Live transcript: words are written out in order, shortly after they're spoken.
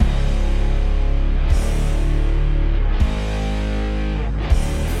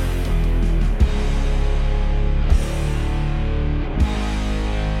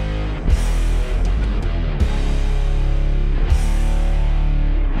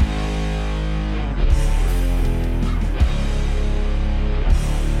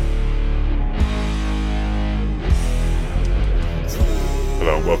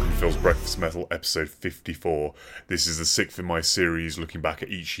Metal episode 54. This is the sixth in my series looking back at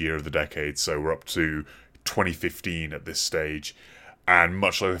each year of the decade, so we're up to 2015 at this stage. And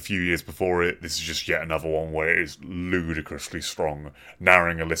much like a few years before it, this is just yet another one where it is ludicrously strong.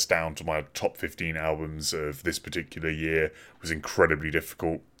 Narrowing a list down to my top 15 albums of this particular year was incredibly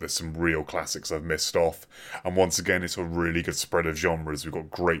difficult. There's some real classics I've missed off. And once again, it's a really good spread of genres. We've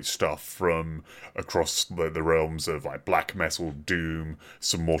got great stuff from across the realms of like black metal, doom,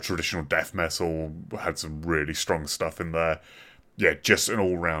 some more traditional death metal. Had some really strong stuff in there. Yeah, just an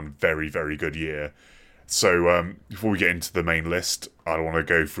all-round very, very good year. So before we get into the main list, I want to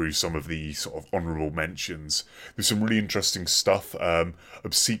go through some of the sort of honourable mentions. There's some really interesting stuff.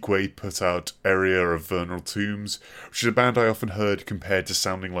 Obsequiae put out Area of Vernal Tombs, which is a band I often heard compared to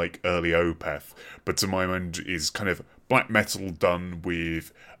sounding like early Opeth, but to my mind is kind of black metal done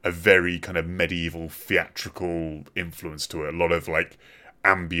with a very kind of medieval theatrical influence to it. A lot of like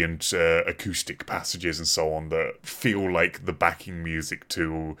ambient acoustic passages and so on that feel like the backing music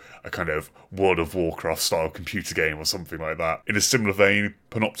to a kind of World of Warcraft style computer game or something like that. In a similar vein,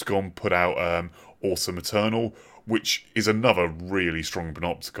 Panopticon put out Autumn Eternal, which is another really strong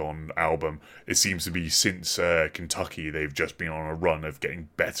Panopticon album. It seems to be since Kentucky they've just been on a run of getting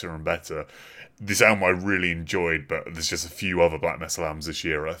better and better. This album I really enjoyed, but there's just a few other black metal albums this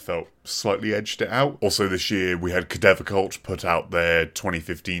year I felt slightly edged it out. Also this year we had Cadaver Cult put out their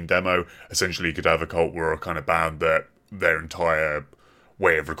 2015 demo. Essentially Cadaver Cult were a kind of band that their entire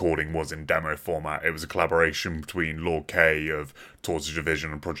way of recording was in demo format. It was a collaboration between Lord K of Torture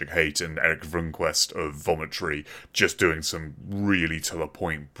Division and Project Hate and Eric Vrunquist of Vomitory, just doing some really to the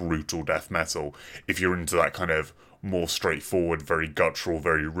point brutal death metal. If you're into that kind of more straightforward, very guttural,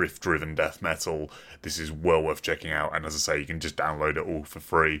 very riff-driven death metal, this is well worth checking out, and as I say, you can just download it all for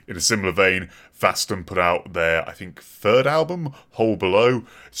free. In a similar vein, Vastum put out their, I think, third album, Hole Below.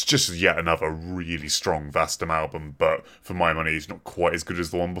 It's just yet another really strong Vastum album, but for my money, it's not quite as good as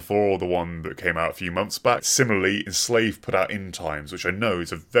the one before, or the one that came out a few months back. Similarly, Enslaved put out In Times, which I know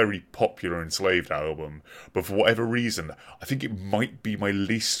is a very popular Enslaved album, but for whatever reason, I think it might be my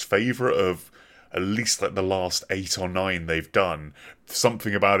least favourite of at least like the last 8 or 9 they've done.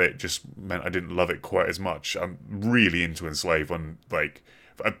 Something about it just meant I didn't love it quite as much. I'm really into Enslaved, and like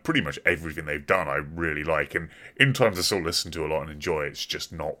pretty much everything they've done I really like, and In Times I still listen to a lot and enjoy. It's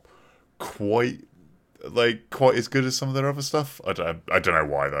just not quite as good as some of their other stuff. I don't know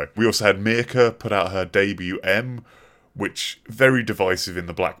why though. We also had Mirka put out her debut M, which very divisive in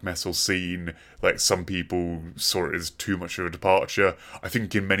the black metal scene. Like, some people saw it as too much of a departure. I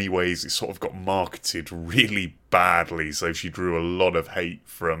think in many ways it sort of got marketed really badly, so she drew a lot of hate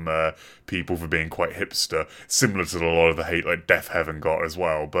from people for being quite hipster, similar to a lot of the hate like Death Heaven got as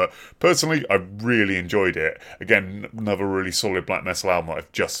well. But personally, I really enjoyed it. Again, another really solid black metal album that I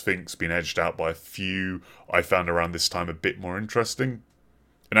just think's been edged out by a few I found around this time a bit more interesting.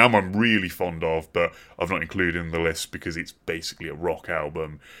 An album I'm really fond of, but I've not included in the list because it's basically a rock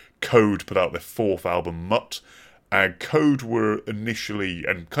album. Code put out their fourth album, Mutt. Code were initially,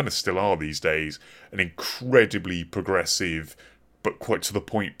 and kind of still are these days, an incredibly progressive, but quite to the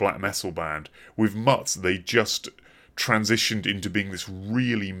point black metal band. With Mutt, they just transitioned into being this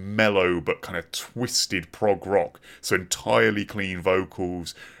really mellow but kind of twisted prog rock. So entirely clean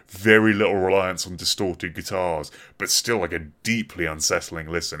vocals, very little reliance on distorted guitars, but still like a deeply unsettling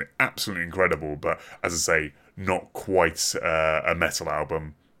listen. Absolutely incredible, but as I say, not quite a metal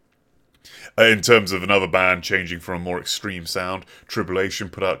album. In terms of another band changing from a more extreme sound, Tribulation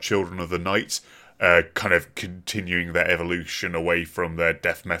put out Children of the Night, kind of continuing their evolution away from their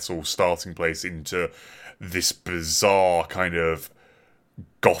death metal starting place into this bizarre kind of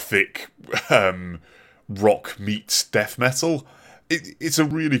gothic rock meets death metal. It's a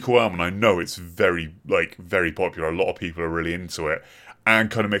really cool album, and I know it's very popular. A lot of people are really into it,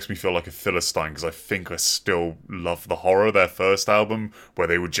 and kind of makes me feel like a Philistine, because I think I still love The Horror, their first album, where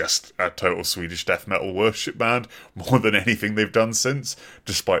they were just a total Swedish death metal worship band, more than anything they've done since,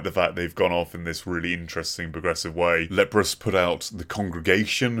 despite the fact they've gone off in this really interesting, progressive way. Leprous put out The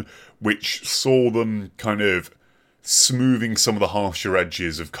Congregation, which saw them kind of smoothing some of the harsher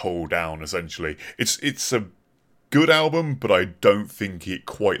edges of Coal Down, essentially. It's a good album, but I don't think it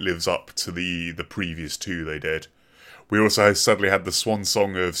quite lives up to the previous two they did. We also sadly had the swan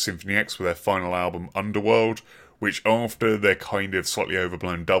song of Symphony X with their final album, Underworld, which after their kind of slightly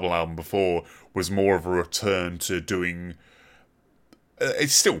overblown double album before was more of a return to doing...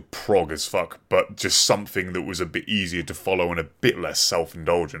 it's still prog as fuck, but just something that was a bit easier to follow and a bit less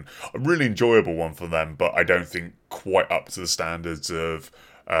self-indulgent. A really enjoyable one for them, but I don't think quite up to the standards of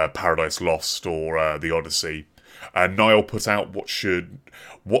Paradise Lost or The Odyssey. And Nile put out What Should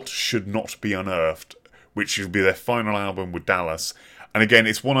Not Be Unearthed, which will be their final album with Dallas. And again,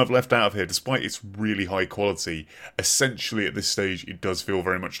 it's one I've left out of here, despite its really high quality. Essentially, at this stage, it does feel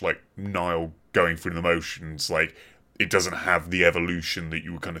very much like Nile going through the motions. Like, it doesn't have the evolution that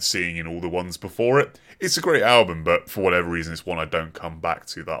you were kind of seeing in all the ones before it. It's a great album, but for whatever reason, it's one I don't come back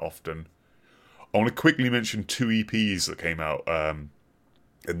to that often. I want to quickly mention 2 EPs that came out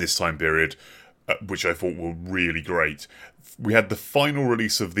in this time period, which I thought were really great. We had the final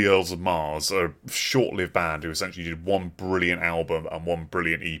release of the Earls of Mars, a short-lived band who essentially did one brilliant album and one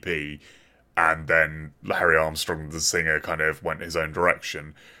brilliant EP, and then Harry Armstrong, the singer, kind of went his own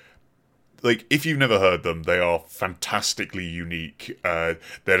direction. Like, if you've never heard them, they are fantastically unique. They're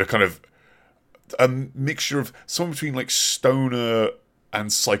a kind of a mixture of somewhere between like stoner and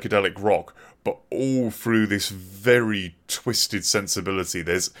psychedelic rock, but all through this very twisted sensibility.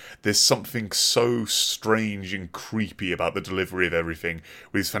 There's something so strange and creepy about the delivery of everything,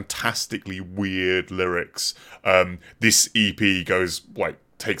 with these fantastically weird lyrics. This EP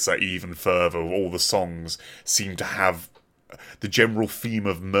takes that even further. All the songs seem to have the general theme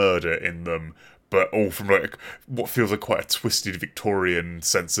of murder in them, but all from like what feels like quite a twisted Victorian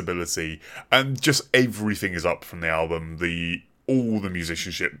sensibility. And just everything is up from the album. All the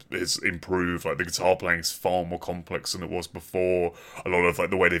musicianship is improved. Like, the guitar playing is far more complex than it was before. A lot of like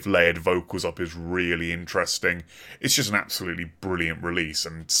the way they've layered vocals up is really interesting. It's just an absolutely brilliant release,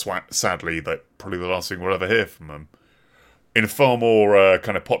 and sadly, that probably the last thing we'll ever hear from them. In a far more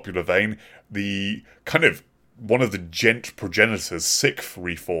kind of popular vein, the kind of one of the Gent progenitors, Sixth,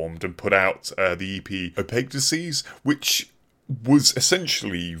 reformed and put out the EP Opaque Disease, which was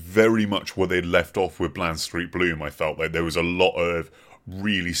essentially very much where they'd left off with Bland Street Bloom. I felt like there was a lot of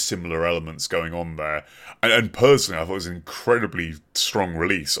really similar elements going on there. And personally, I thought it was an incredibly strong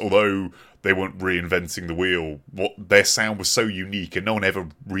release. Although they weren't reinventing the wheel, their sound was so unique and no one ever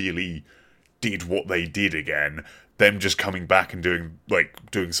really did what they did again. Them just coming back and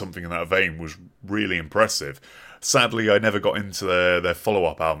doing something in that vein was really impressive. Sadly, I never got into their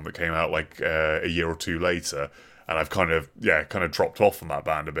follow-up album that came out like a year or two later. And I've kind of dropped off from that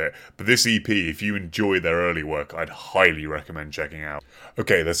band a bit. But this EP, if you enjoy their early work, I'd highly recommend checking out.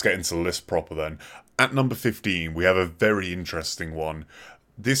 Okay, let's get into the list proper then. At number 15, we have a very interesting one.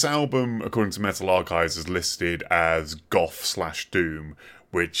 This album, according to Metal Archives, is listed as goth/doom,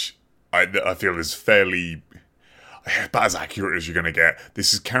 which I feel is fairly about as accurate as you're going to get.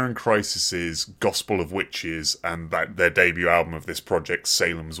 This is Karen Crisis's Gospel of Witches, and their debut album of this project,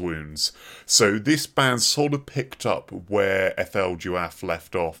 Salem's Wounds. So this band sort of picked up where Eiffel Duaf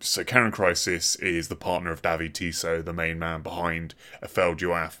left off. So Karen Crisis is the partner of David Tissot, the main man behind Eiffel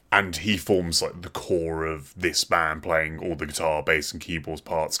Duaf, and he forms like the core of this band, playing all the guitar, bass and keyboards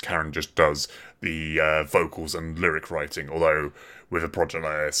parts. Karen just does the vocals and lyric writing, although with a project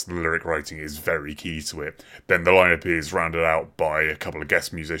like this, the lyric writing is very key to it. Then the lineup is rounded out by a couple of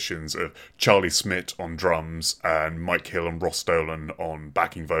guest musicians of Charlie Smith on drums and Mike Hill and Ross Dolan on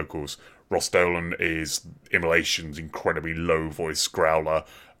backing vocals. Ross Dolan is Immolation's incredibly low voice growler.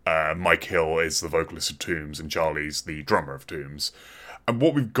 Mike Hill is the vocalist of Tombs, and Charlie's the drummer of Tombs. And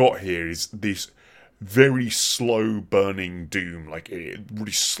what we've got here is this very slow burning doom, like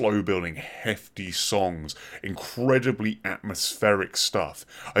really slow building, hefty songs, incredibly atmospheric stuff.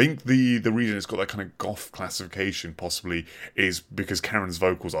 I think the reason it's got that kind of goth classification possibly is because Karen's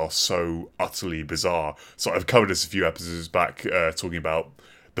vocals are so utterly bizarre. So I've covered this a few episodes back, talking about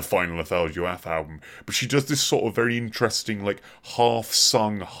the final Eiffel Duaf album, but she does this sort of very interesting, like half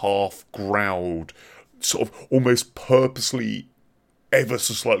sung, half growled, sort of almost purposely ever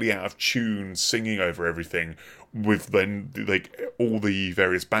so slightly out of tune singing over everything, with then like all the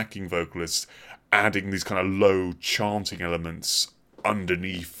various backing vocalists adding these kind of low chanting elements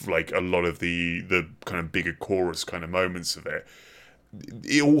underneath like a lot of the kind of bigger chorus kind of moments of it.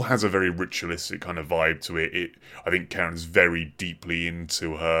 It all has a very ritualistic kind of vibe to it. I think Karen's very deeply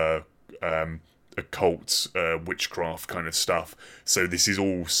into her occult witchcraft kind of stuff, so this is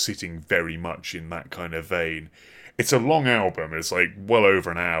all sitting very much in that kind of vein. It's a long album, it's like well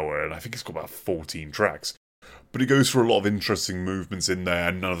over an hour, and I think it's got about 14 tracks. But it goes through a lot of interesting movements in there,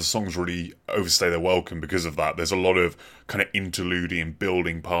 and none of the songs really overstay their welcome because of that. There's a lot of kind of interluding and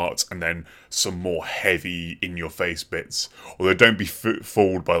building parts, and then some more heavy, in-your-face bits. Although don't be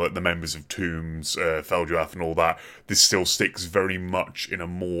fooled by like the members of Tombs, Eiffel Duaf and all that. This still sticks very much in a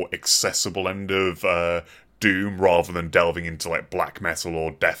more accessible end of doom, rather than delving into like black metal or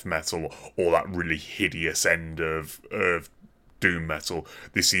death metal or that really hideous end of doom metal.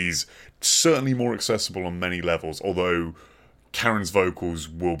 This is certainly more accessible on many levels, although Karen's vocals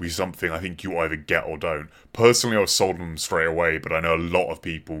will be something I think you either get or don't. Personally, I was sold on them straight away, but I know a lot of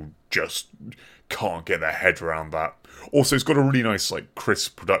people just can't get their head around that. Also, it's got a really nice, like,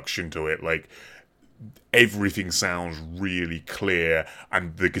 crisp production to it. Like, everything sounds really clear,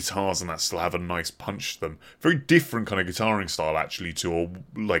 and the guitars and that still have a nice punch to them. Very different kind of guitaring style, actually, to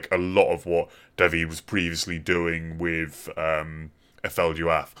like a lot of what David was previously doing with Eiffel du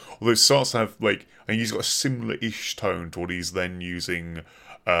Have. Although it starts to have, like, I think he's got a similar-ish tone to what he's then using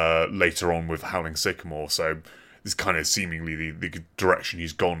later on with Howling Sycamore. So this is kind of seemingly the direction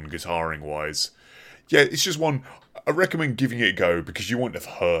he's gone guitaring-wise. Yeah, it's just one I recommend giving it a go, because you wouldn't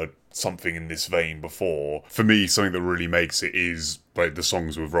have heard something in this vein before. For me, something that really makes it is like the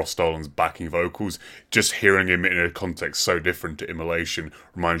songs with Ross Dolan's backing vocals. Just hearing him in a context so different to Immolation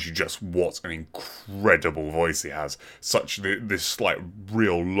reminds you just what an incredible voice he has. Such this like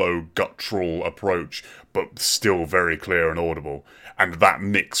real low guttural approach, but still very clear and audible. And that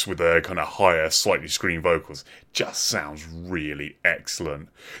mix with the kind of higher, slightly screamed vocals just sounds really excellent.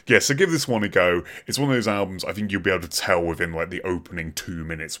 Yeah, so give this one a go. It's one of those albums I think you'll be able to tell within like the opening 2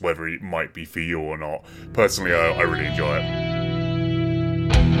 minutes whether it might be for you or not. Personally, I really enjoy it.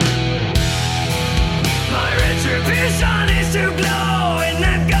 My retribution is to glow in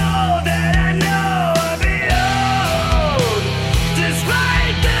the gold that I know I behold.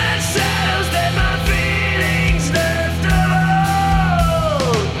 Despite the shadows that my feelings left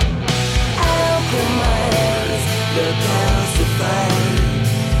hold. Open my eyes, look calcified.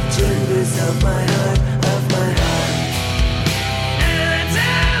 Chambers of my heart, of my heart. And the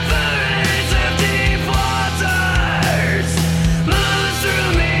temperance of deep waters moves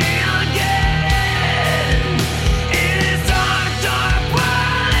through me again. In this dark, dark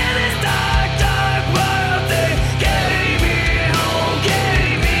world, in this dark, dark world, they carry me home,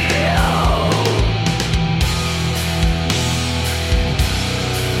 carry me home.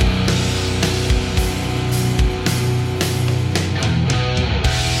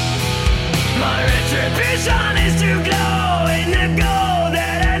 My retribution is to glow in the gold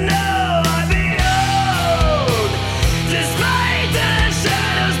that I know I behold. Despite the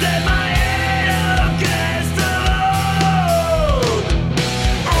shadows that my head have cast hold.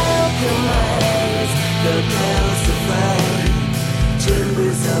 Open my eyes, look calcified.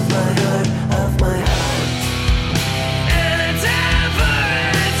 Chambers of my heart, of my heart. And the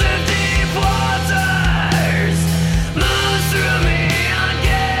temperance of deep waters moves through me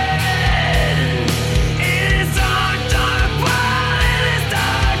again. In this dark, dark world, in this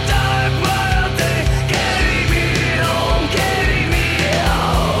dark, dark world, they carry me home, carry me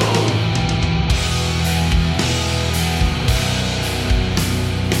home.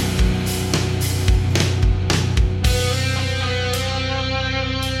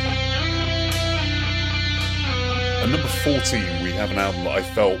 At number 14, we have an album that I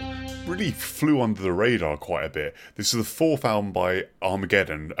felt really flew under the radar quite a bit. This is the fourth album by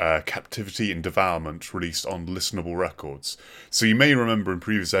Armageddon, Captivity and Devourment, released on Listenable Records. So you may remember in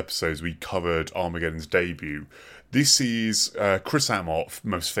previous episodes we covered Armageddon's debut. This is Chris Amott,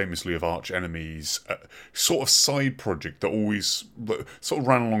 most famously of Arch Enemy's, sort of side project that always sort of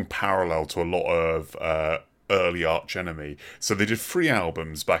ran along parallel to a lot of early Arch Enemy. So they did 3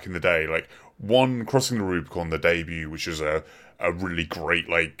 albums back in the day, like one, Crossing the Rubicon, the debut, which is a really great,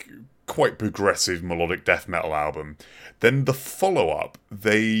 like, quite progressive melodic death metal album. Then the follow-up,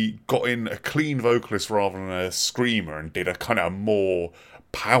 they got in a clean vocalist rather than a screamer and did a kind of more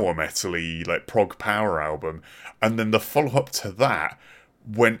power metal-y, like, prog power album. And then the follow-up to that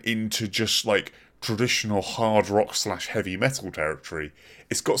went into just, like, traditional hard rock / heavy metal territory.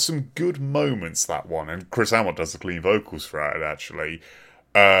 It's got some good moments, that one, and Chris Amott does the clean vocals for it, actually.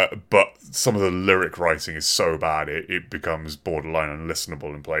 But some of the lyric writing is so bad it becomes borderline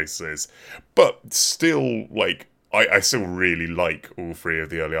unlistenable in places. But still, like, I still really like all 3 of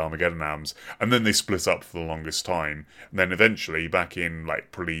the early Armageddon albums. And then they split up for the longest time. And then eventually, back in,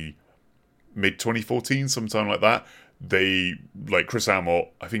 like, probably mid-2014, sometime like that, they, like, Chris Amott,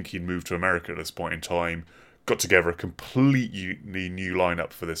 I think he'd moved to America at this point in time, got together a completely new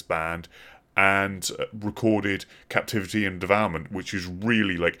lineup for this band, and recorded Captivity and Devourment, which is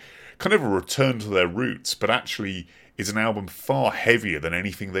really like kind of a return to their roots, but actually is an album far heavier than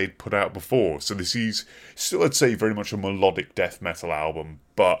anything they'd put out before. So this is still, I'd say, very much a melodic death metal album,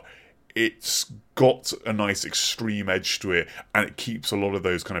 but it's got a nice extreme edge to it, and it keeps a lot of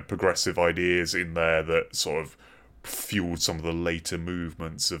those kind of progressive ideas in there that sort of fueled some of the later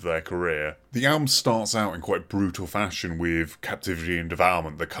movements of their career. The album starts out in quite brutal fashion with Captivity and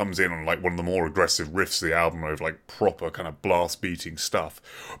Devourment that comes in on like one of the more aggressive riffs of the album, over like proper kind of blast beating stuff.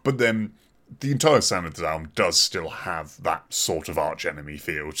 But then the entire sound of this album does still have that sort of Arch Enemy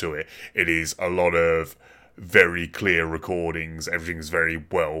feel to it. It is a lot of very clear recordings, everything's very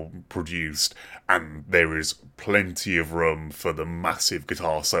well produced, and there is plenty of room for the massive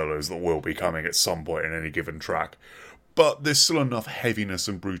guitar solos that will be coming at some point in any given track. But there's still enough heaviness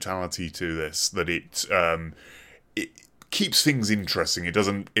and brutality to this that it keeps things interesting. It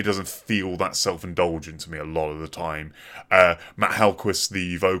doesn't feel that self-indulgent to me a lot of the time. Matt Halquist,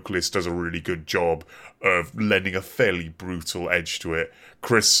 the vocalist, does a really good job of lending a fairly brutal edge to it.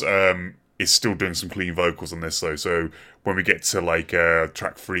 Chris is still doing some clean vocals on this though, so when we get to like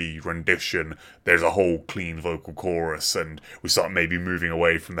track 3 rendition, there's a whole clean vocal chorus, and we start maybe moving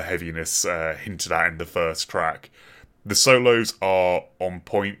away from the heaviness hinted at in the first track. The solos are on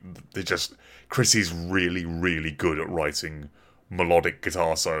point. Chris is really, really good at writing melodic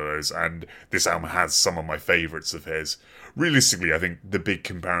guitar solos, and this album has some of my favourites of his. Realistically, I think the big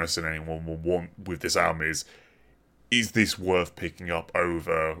comparison anyone will want with this album is this worth picking up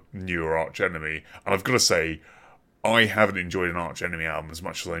over newer Arch Enemy? And I've got to say, I haven't enjoyed an Arch Enemy album as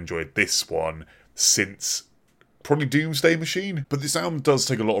much as I enjoyed this one since probably Doomsday Machine. But this album does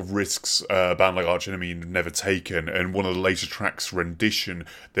take a lot of risks a band like Arch Enemy have never taken, and one of the later tracks, Rendition,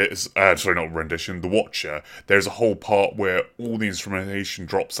 The Watcher, there's a whole part where all the instrumentation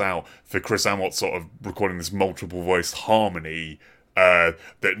drops out for Chris Amott sort of recording this multiple voiced harmony that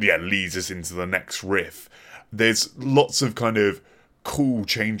leads us into the next riff. There's lots of kind of cool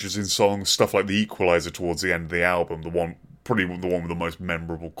changes in songs, stuff like the Equalizer towards the end of the album, probably the one with the most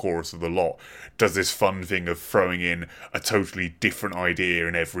memorable chorus of the lot, does this fun thing of throwing in a totally different idea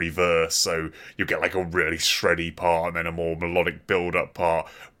in every verse, so you get like a really shreddy part and then a more melodic build-up part,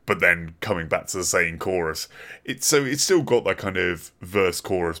 but then coming back to the same chorus. It's still got that kind of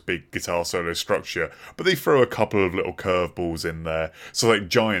verse-chorus, big guitar solo structure, but they throw a couple of little curveballs in there. So like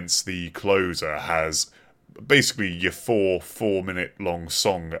Giants, the closer, has basically your 4-minute long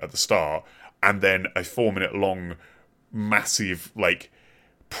song at the start, and then a 4-minute long massive like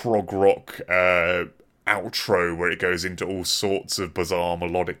prog rock outro where it goes into all sorts of bizarre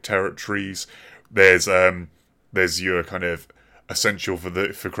melodic territories. There's your kind of essential for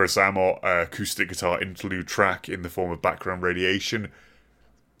Chris Amott acoustic guitar interlude track in the form of Background Radiation,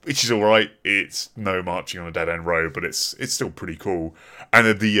 which is alright. It's no Marching on a Dead End Road, but it's still pretty cool.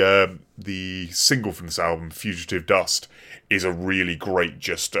 And the single from this album, Fugitive Dust, is a really great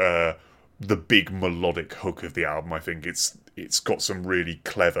the big melodic hook of the album. I think it's got some really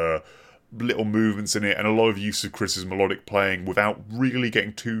clever little movements in it, and a lot of use of Chris's melodic playing without really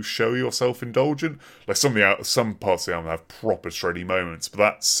getting too showy or self-indulgent. Like some parts of the album have proper shreddy moments, but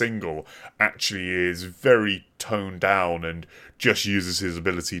that single actually is very toned down and just uses his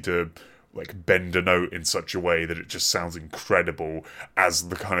ability to like bend a note in such a way that it just sounds incredible as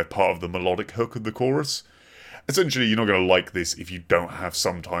the kind of part of the melodic hook of the chorus. Essentially, you're not going to like this if you don't have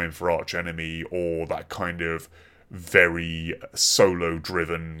some time for Arch Enemy or that kind of very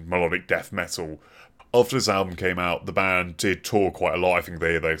solo-driven melodic death metal. After this album came out, the band did tour quite a lot. I think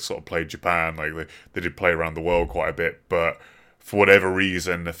they sort of played Japan, like they did play around the world quite a bit, but for whatever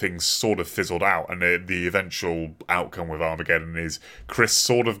reason, things sort of fizzled out, and the eventual outcome with Armageddon is Chris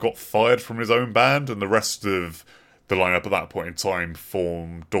sort of got fired from his own band, and the rest of the lineup at that point in time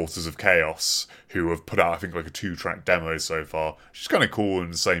formed Daughters of Chaos, who have put out, I think, like a 2-track demo so far, which is kind of cool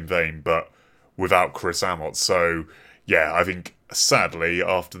in the same vein, but without Chris Amott. So, yeah, I think, sadly,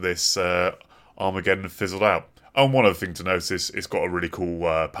 after this, Armageddon fizzled out. And one other thing to notice, it's got a really cool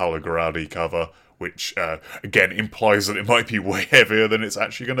Paolo Guaraldi cover, which, again, implies that it might be way heavier than it's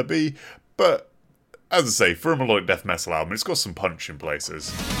actually going to be. But, as I say, for a melodic death metal album, it's got some punch in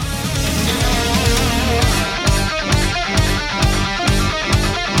places.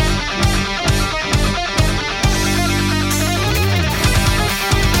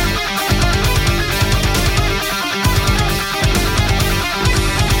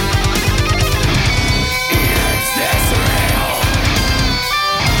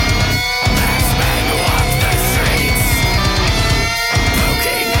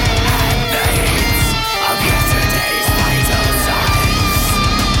 Yesterday's vital signs.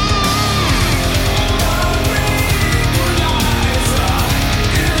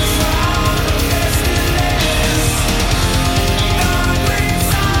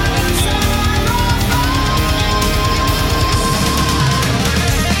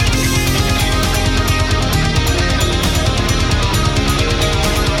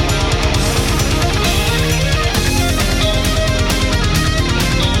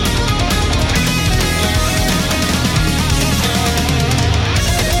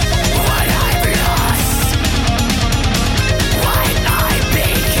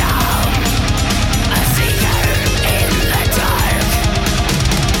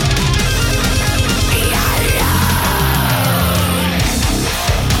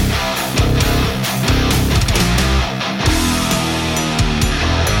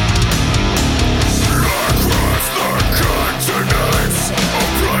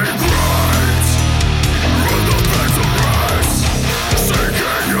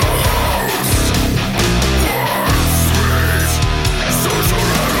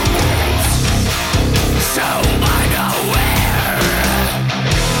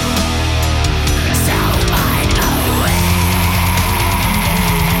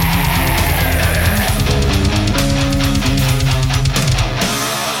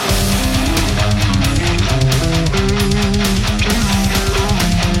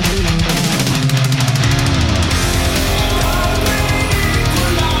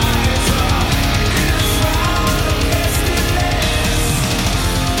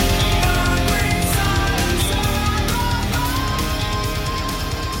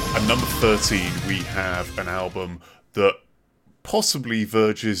 13, we have an album that possibly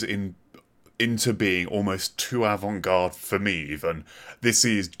verges into being almost too avant-garde for me, even. This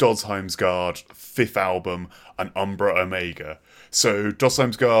is Dosheimsgard, fifth album, and Umbra Omega. So,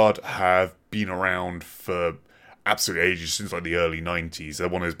 Dosheimsgard have been around for absolute ages, since like the early 90s. They're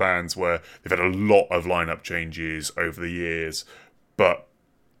one of those bands where they've had a lot of lineup changes over the years, but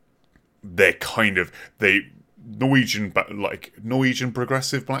they're kind of... Norwegian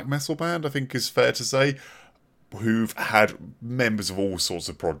progressive black metal band, I think is fair to say, who've had members of all sorts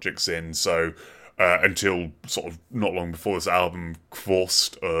of projects in. So until sort of not long before this album,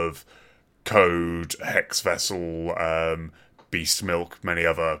 Kvost of Code, Hex Vessel, Beast Milk, many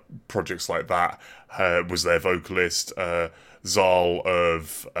other projects like that, was their vocalist. Zal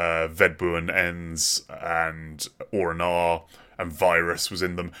of Vedbuen Ends and Oranar and Virus was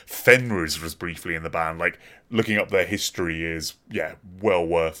in them. Fenris was briefly in the band. Like, looking up their history is, yeah, well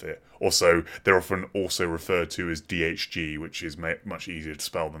worth it. Also, they're often also referred to as DHG, which is much easier to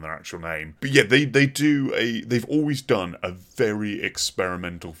spell than their actual name. But yeah, they've always done a very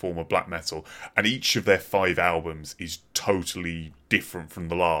experimental form of black metal, and each of their 5 albums is totally different from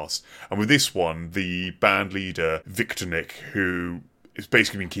the last. And with this one, the band leader, Victor Nick, who has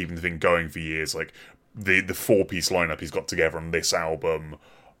basically been keeping the thing going for years, like, the 4-piece lineup he's got together on this album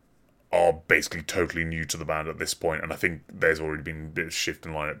are basically totally new to the band at this point, and I think there's already been a bit of shift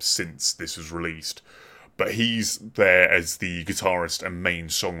in lineup since this was released. But he's there as the guitarist and main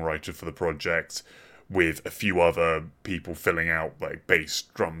songwriter for the project, with a few other people filling out like bass,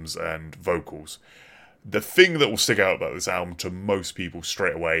 drums, and vocals. The thing that will stick out about this album to most people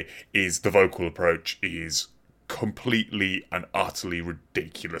straight away is the vocal approach is completely and utterly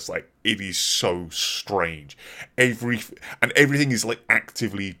ridiculous. Like, it is so strange. Everything is like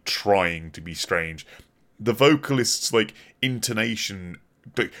actively trying to be strange. The vocalist's like intonation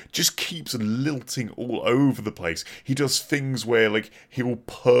just keeps lilting all over the place. He does things where like he will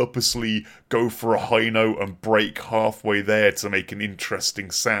purposely go for a high note and break halfway there to make an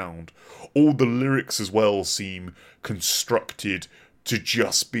interesting sound. All the lyrics as well seem constructed to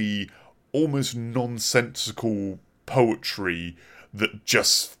just be almost nonsensical poetry that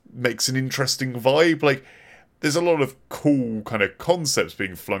just makes an interesting vibe. Like, there's a lot of cool kind of concepts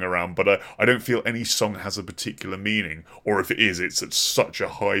being flung around, but I don't feel any song has a particular meaning, or if it is, it's at such a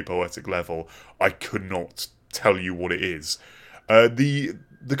high poetic level, I could not tell you what it is.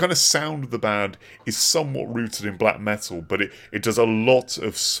 The kind of sound of the band is somewhat rooted in black metal, but it does a lot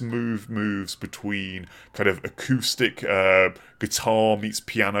of smooth moves between kind of acoustic guitar meets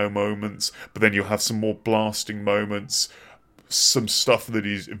piano moments, but then you'll have some more blasting moments, some stuff that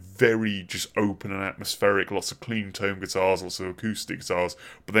is very just open and atmospheric, lots of clean tone guitars, lots of acoustic guitars,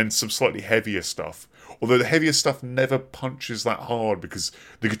 but then some slightly heavier stuff. Although the heavier stuff never punches that hard because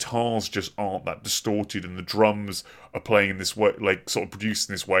the guitars just aren't that distorted, and the drums are playing in this way, like sort of produced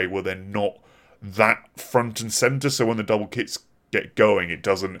in this way where they're not that front and center. So when the double kits get going, it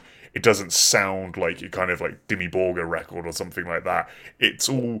doesn't sound like a kind of like Dimmy Borgir record or something like that. It's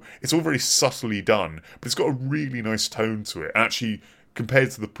all very subtly done, but it's got a really nice tone to it. Actually, compared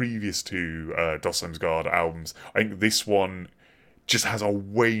to the previous 2 Dosheimsgard albums, I think this one just has a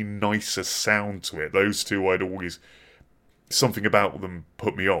way nicer sound to it. Those 2, I'd always... something about them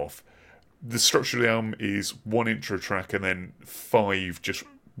put me off. The structure of the album is 1 intro track and then 5 just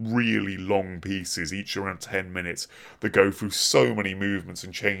really long pieces, each around 10 minutes, that go through so many movements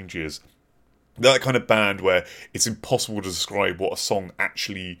and changes. That kind of band where it's impossible to describe what a song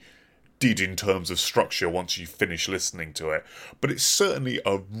actually did in terms of structure once you finish listening to it. But it's certainly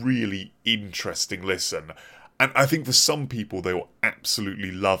a really interesting listen. And I think for some people, they will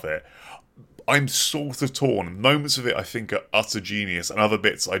absolutely love it. I'm sort of torn. Moments of it I think are utter genius, and other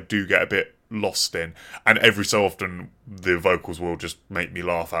bits I do get a bit lost in. And every so often, the vocals will just make me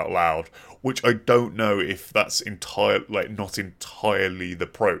laugh out loud, which I don't know if that's not entirely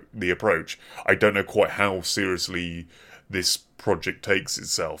the approach. I don't know quite how seriously this project takes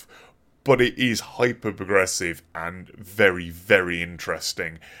itself. But it is hyper-progressive and very, very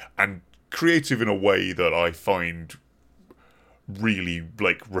interesting, and creative in a way that I find really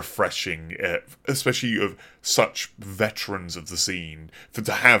like refreshing, especially of such veterans of the scene. For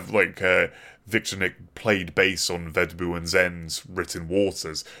to have like Victor Nick played bass on Vedbuen Ends Written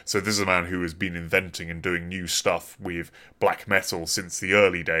Waters, so this is a man who has been inventing and doing new stuff with black metal since the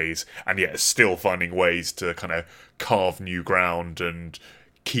early days, and yet is still finding ways to kind of carve new ground and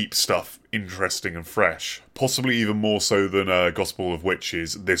keep stuff interesting and fresh. Possibly even more so than Gospel of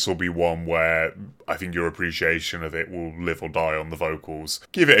Witches, this will be one where I think your appreciation of it will live or die on the vocals.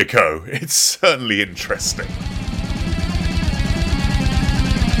 Give it a go, it's certainly interesting.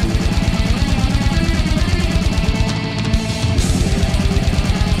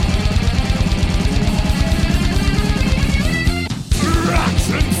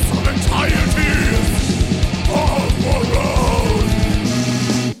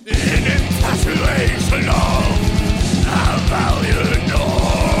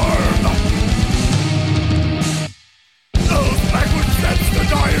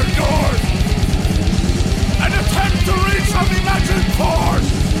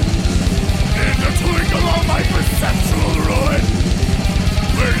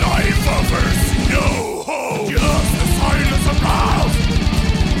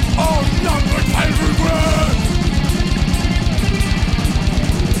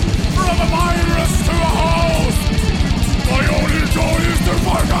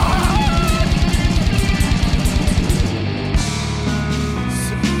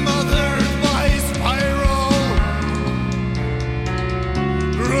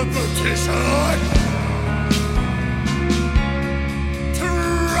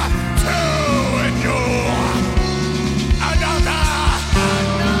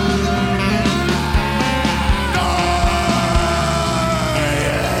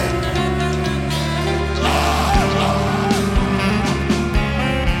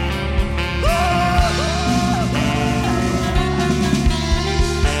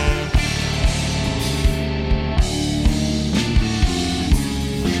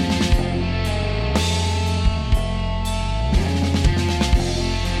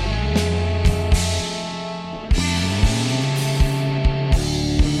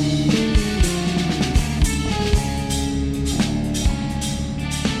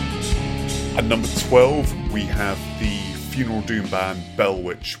 number 12, we have the funeral doom band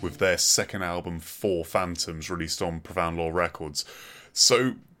Bellwitch with their second album, Four Phantoms, released on Profound Law Records.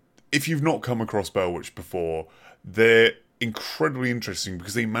 So, if you've not come across Bellwitch before, they're incredibly interesting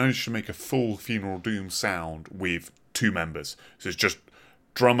because they managed to make a full funeral doom sound with two members. So it's just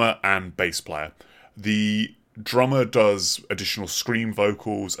drummer and bass player. The drummer does additional scream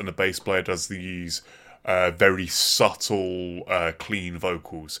vocals and the bass player does these very subtle, clean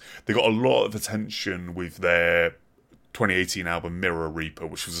vocals. They got a lot of attention with their 2018 album Mirror Reaper,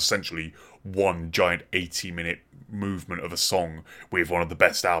 which was essentially one giant 80-minute movement of a song with one of the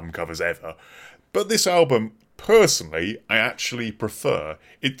best album covers ever. But this album, personally, I actually prefer.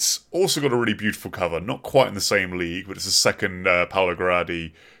 It's also got a really beautiful cover, not quite in the same league, but it's the second Paolo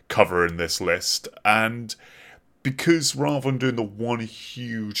Gradi cover in this list. And because rather than doing the one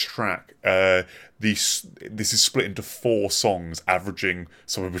huge track, this is split into 4 songs, averaging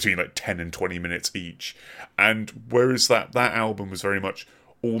somewhere between like 10 and 20 minutes each. And whereas that album was very much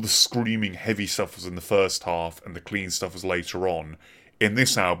all the screaming heavy stuff was in the first half and the clean stuff was later on, in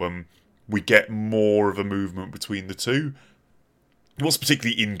this album we get more of a movement between the two. What's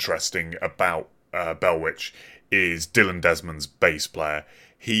particularly interesting about Bellwitch is Dylan Desmond's bass playing.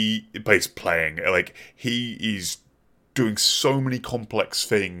 He is doing so many complex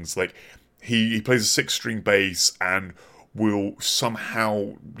things. Like he plays a 6-string bass and will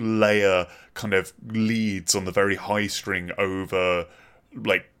somehow layer kind of leads on the very high string over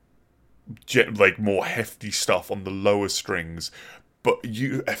like more hefty stuff on the lower strings, but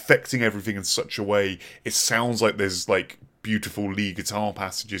you affecting everything in such a way it sounds like there's like beautiful lead guitar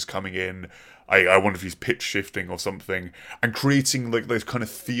passages coming in. I wonder if he's pitch shifting or something, and creating like this kind of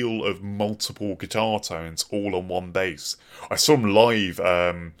feel of multiple guitar tones all on one bass. I saw him live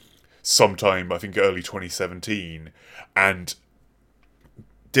sometime, I think early 2017, and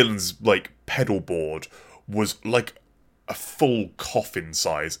Dylan's like pedal board was like a full coffin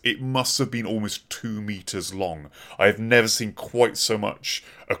size. It must have been almost 2 meters long. I have never seen quite so much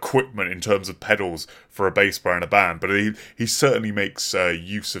equipment in terms of pedals for a bass player in a band, but he certainly makes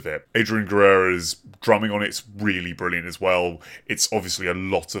use of it. Adrian Guerrera's drumming on it's really brilliant as well. It's obviously a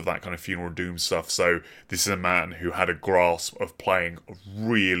lot of that kind of funeral doom stuff, so this is a man who had a grasp of playing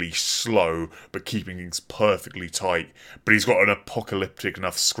really slow but keeping things perfectly tight, but he's got an apocalyptic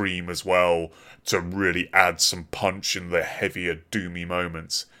enough scream as well to really add some punch in the heavier, doomy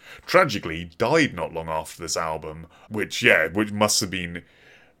moments. Tragically, he died not long after this album, which must have been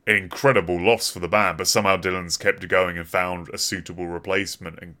an incredible loss for the band, but somehow Dylan's kept it going and found a suitable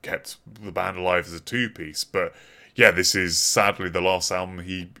replacement and kept the band alive as a two-piece. But yeah, this is sadly the last album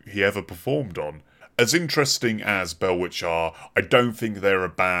he ever performed on. As interesting as Bellwitch are, I don't think they're a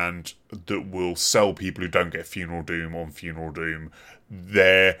band that will sell people who don't get Funeral Doom on Funeral Doom.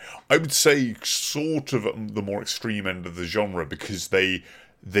 They're, I would say, sort of at the more extreme end of the genre because they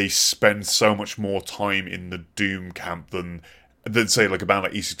spend so much more time in the Doom camp than say like a band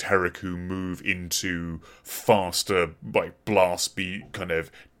like Esoteric, who move into faster like blast beat kind of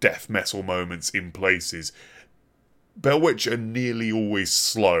death metal moments in places. Bellwitch are nearly always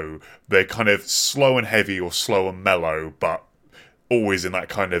slow. They're kind of slow and heavy or slow and mellow, but always in that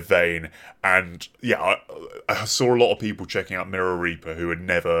kind of vein. And yeah, I saw a lot of people checking out Mirror Reaper who had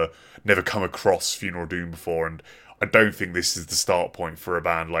never come across Funeral Doom before, and I don't think this is the start point for a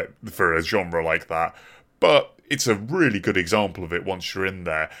band like, for a genre like that. But it's a really good example of it once you're in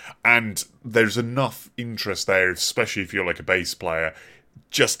there, and there's enough interest there, especially if you're like a bass player,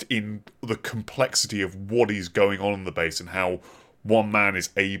 just in the complexity of what is going on in the bass and how one man is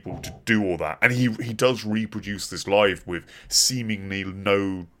able to do all that. And he does reproduce this live with seemingly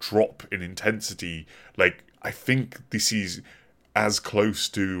no drop in intensity. Like, I think this is as close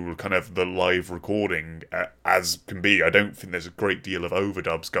to kind of the live recording as can be. I don't think there's a great deal of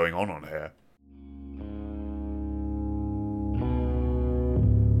overdubs going on here.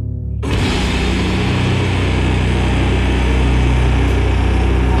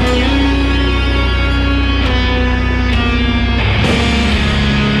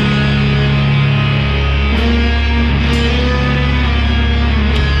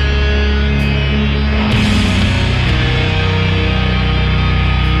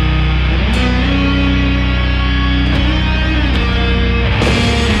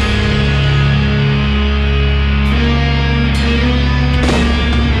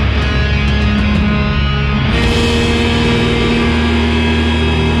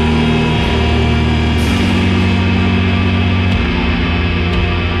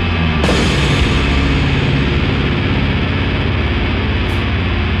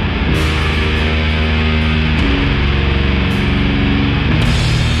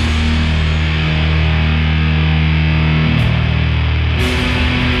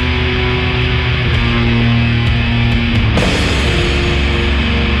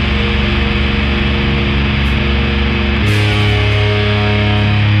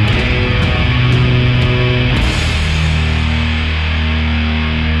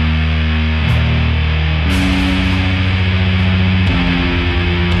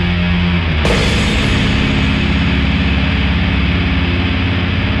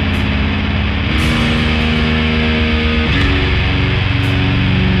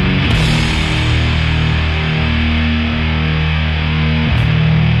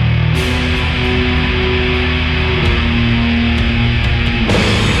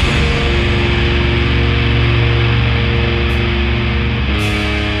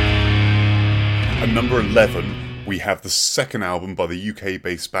 11, we have the second album by the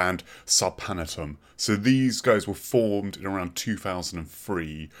UK-based band Sarpanitum. So these guys were formed in around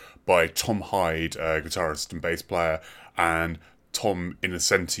 2003 by Tom Hyde, guitarist and bass player, and Tom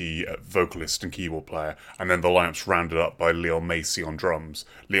Innocenti, vocalist and keyboard player, and then the lineup's rounded up by Leon Macy on drums.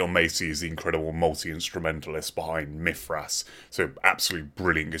 Leon Macy is the incredible multi-instrumentalist behind Mithras, so absolutely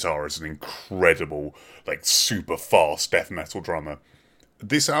brilliant guitarist and incredible, like, super fast death metal drummer.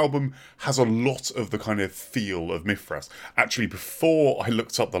 This album has a lot of the kind of feel of Mithras. Actually, before I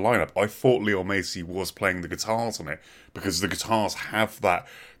looked up the lineup, I thought Leon Macy was playing the guitars on it, because the guitars have that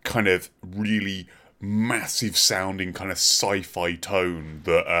kind of really massive sounding kind of sci-fi tone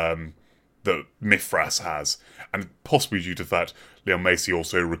that Mithras has, and possibly due to the fact Leon Macy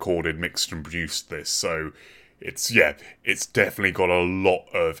also recorded, mixed and produced this, so it's definitely got a lot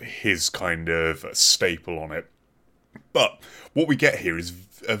of his kind of staple on it. But what we get here is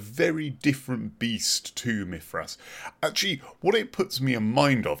a very different beast to Mithras. Actually, what it puts me in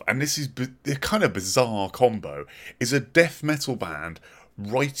mind of, and this is a kind of bizarre combo, is a death metal band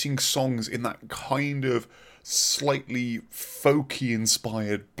writing songs in that kind of slightly folky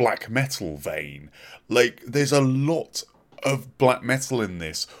inspired black metal vein. Like, there's a lot of black metal in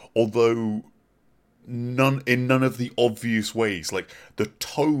this, although none of the obvious ways. Like, the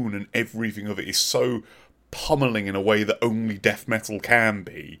tone and everything of it is so pummeling in a way that only death metal can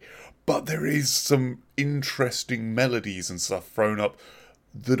be, but there is some interesting melodies and stuff thrown up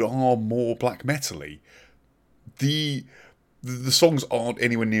that are more black metal-y. The songs aren't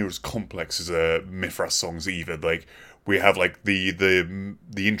anywhere near as complex as Mithras songs either. Like, we have like the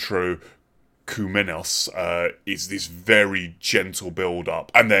intro Koumenos is this very gentle build up,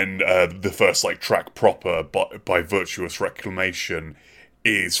 and then the first like track proper by Virtuous Reclamation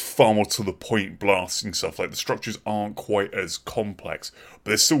is far more to the point blasting stuff. Like, the structures aren't quite as complex,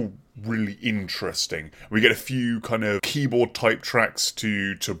 but they're still really interesting. We get a few kind of keyboard type tracks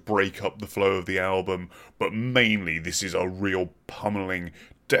to break up the flow of the album, but mainly this is a real pummeling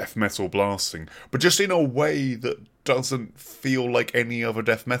death metal blasting, but just in a way that doesn't feel like any other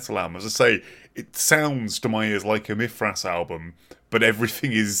death metal album. As I say, it sounds to my ears like a Mithras album, but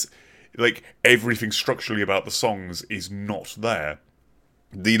everything structurally about the songs is not there.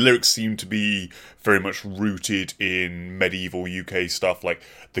 The lyrics seem to be very much rooted in medieval UK stuff. Like,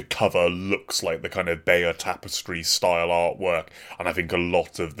 the cover looks like the kind of Bayeux Tapestry style artwork, and I think a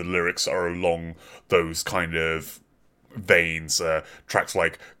lot of the lyrics are along those kind of veins. Tracks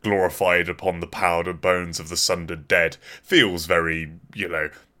like Glorified Upon the Powdered Bones of the Sundered Dead feels very,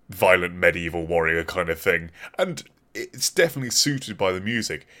 violent medieval warrior kind of thing, and it's definitely suited by the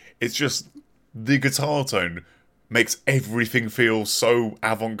music. It's just the guitar tone makes everything feel so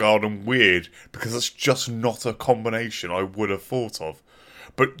avant-garde and weird, because it's just not a combination I would have thought of.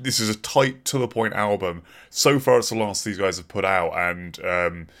 But this is a tight, to-the-point album. So far, it's the last these guys have put out,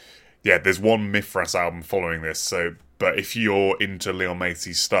 and there's one Mithras album following this. But if you're into Leon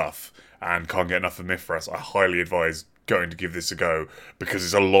Macy's stuff and can't get enough of Mithras, I highly advise going to give this a go, because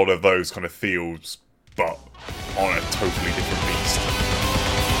it's a lot of those kind of feels, but on a totally different beast.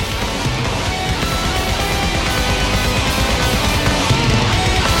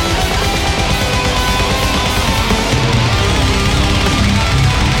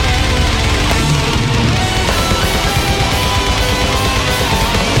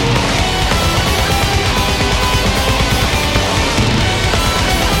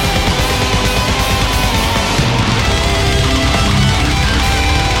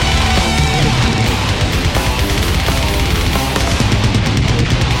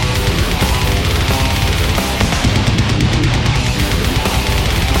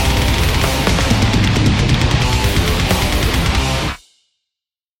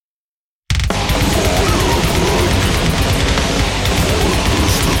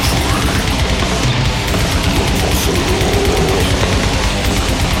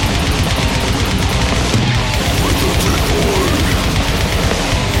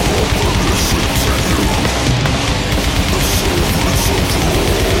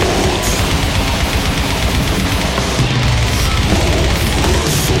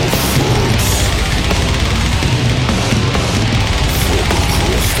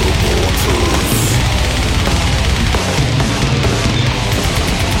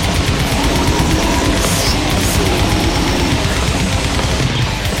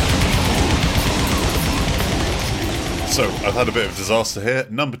 So, I've had a bit of a disaster here.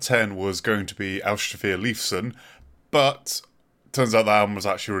 Number 10 was going to be Ausstafir Leifsson, but turns out the album was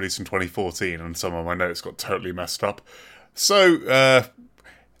actually released in 2014, and some of my notes got totally messed up. So,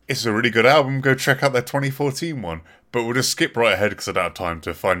 it's a really good album. Go check out their 2014 one. But we'll just skip right ahead because I don't have time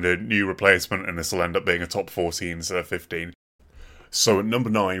to find a new replacement, and this will end up being a top 14 instead of 15. So at number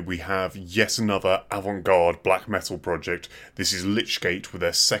 9, we have yet another avant-garde black metal project. This is Lichgate with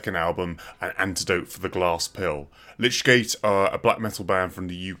their second album, An Antidote for the Glass Pill. Lichgate are a black metal band from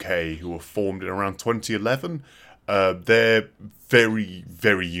the UK who were formed in around 2011. They're very,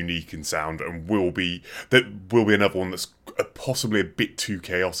 very unique in sound, and will be another one that's possibly a bit too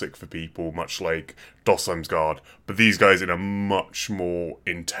chaotic for people, much like Dosheimsgard, but these guys in a much more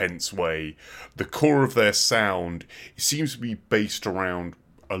intense way. The core of their sound seems to be based around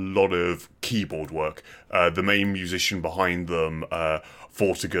a lot of keyboard work. The main musician behind them,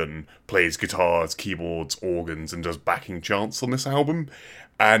 Vortigern, plays guitars, keyboards, organs, and does backing chants on this album,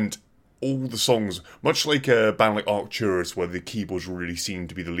 and all the songs, much like a band like Arcturus, where the keyboards really seem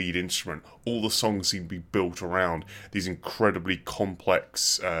to be the lead instrument, all the songs seem to be built around these incredibly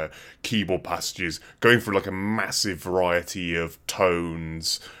complex keyboard passages, going through like a massive variety of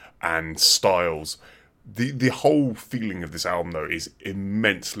tones and styles. The whole feeling of this album, though, is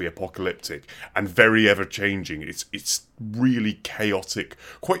immensely apocalyptic and very ever-changing. It's really chaotic,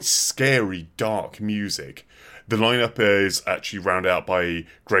 quite scary, dark music. The lineup is actually rounded out by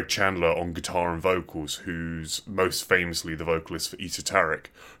Greg Chandler on guitar and vocals, who's most famously the vocalist for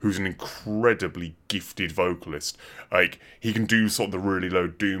Esoteric, who's an incredibly gifted vocalist. Like, he can do sort of the really low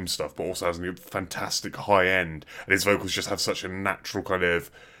doom stuff, but also has a fantastic high end, and his vocals just have such a natural kind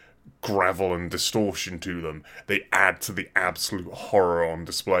of gravel and distortion to them. They add to the absolute horror on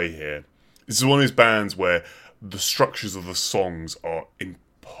display here. This is one of those bands where the structures of the songs are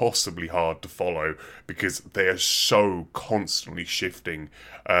impossibly hard to follow because they are so constantly shifting.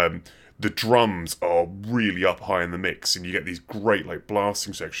 The drums are really up high in the mix, and you get these great like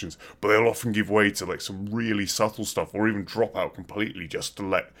blasting sections, but they'll often give way to like some really subtle stuff, or even drop out completely just to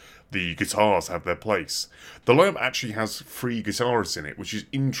let the guitars have their place. The lineup actually has 3 guitarists in it, which is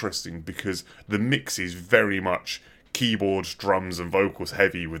interesting because the mix is very much keyboards, drums, and vocals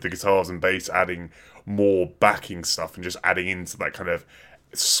heavy, with the guitars and bass adding more backing stuff and just adding into that kind of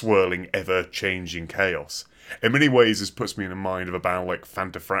swirling, ever-changing chaos. In many ways, this puts me in the mind of a band like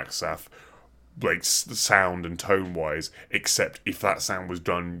Fantafraxaf, like sound and tone-wise, except if that sound was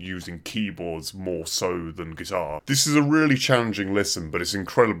done using keyboards more so than guitar. This is a really challenging listen, but it's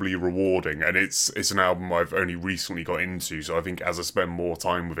incredibly rewarding, and it's an album I've only recently got into, so I think as I spend more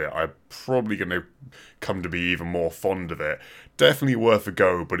time with it, I'm probably going to come to be even more fond of it. Definitely worth a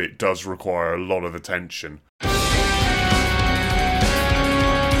go, but it does require a lot of attention.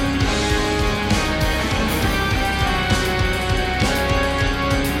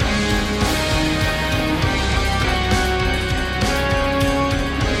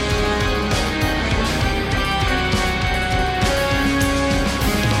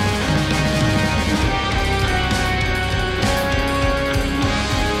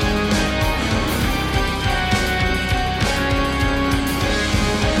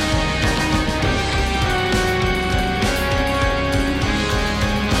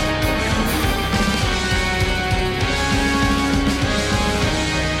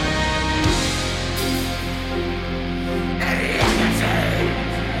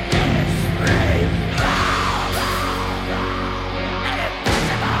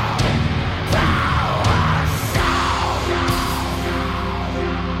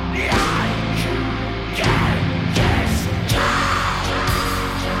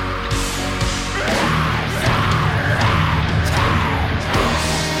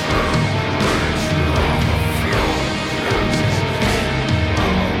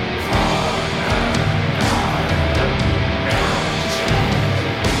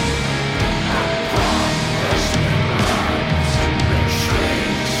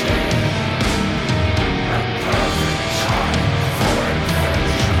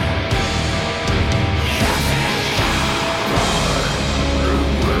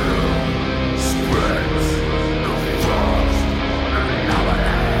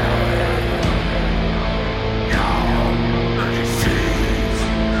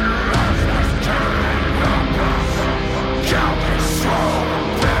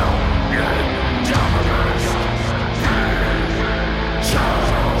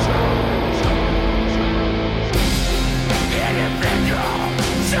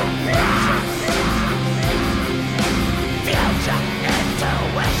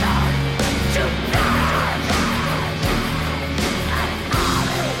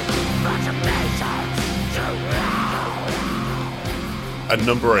 At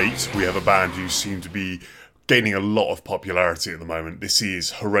number 8, we have a band who seem to be gaining a lot of popularity at the moment. This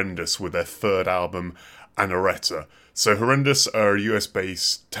is Horrendous with their third album, and Areta. So Horrendous are a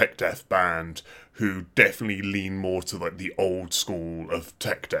US-based tech death band who definitely lean more to like the old school of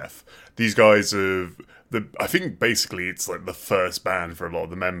tech death. These guys have I think basically it's like the first band for a lot of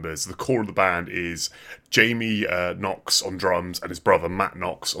the members. The core of the band is Jamie Knox on drums and his brother Matt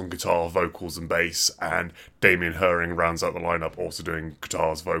Knox on guitar, vocals and bass, and Damien Herring rounds out the lineup, also doing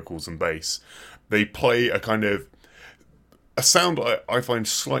guitars, vocals and bass. They play a kind of a sound I find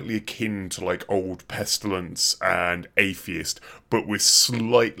slightly akin to like old Pestilence and Atheist, but with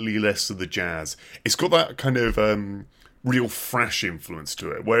slightly less of the jazz. It's got that kind of real thrash influence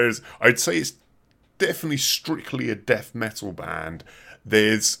to it, whereas I'd say it's definitely strictly a death metal band.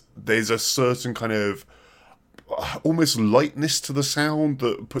 There's a certain kind of almost lightness to the sound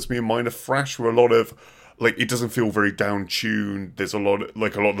that puts me in mind of thrash, where a lot of like it doesn't feel very down tuned. There's a lot of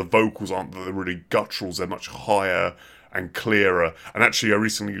the vocals aren't really gutturals, they're much higher and clearer. And actually I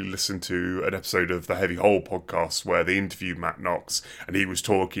recently listened to an episode of the Heavy Hole podcast where they interviewed Matt Knox, and he was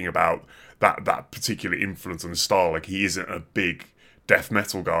talking about that particular influence on the style. Like, he isn't a big death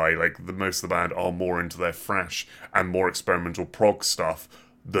metal guy. Like, the most of the band are more into their thrash and more experimental prog stuff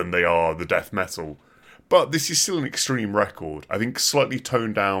than they are the death metal. But this is still an extreme record. I think slightly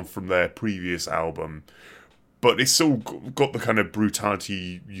toned down from their previous album, but it's still got the kind of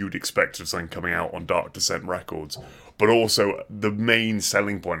brutality you'd expect of something coming out on Dark Descent Records. But also the main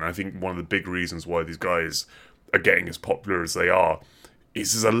selling point, and I think one of the big reasons why these guys are getting as popular as they are,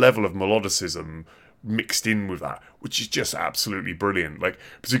 is there's a level of melodicism mixed in with that, which is just absolutely brilliant. Like,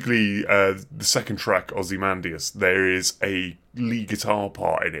 particularly the second track, Ozymandias, there is a lead guitar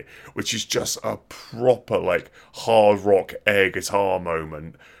part in it, which is just a proper, like, hard rock air guitar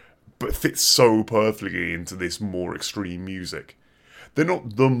moment, but fits so perfectly into this more extreme music. They're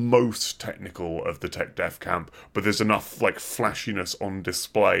not the most technical of the tech death camp, but there's enough, like, flashiness on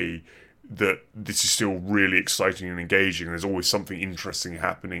display that this is still really exciting and engaging. There's always something interesting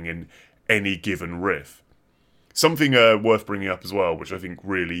happening in any given riff. Something worth bringing up as well, which I think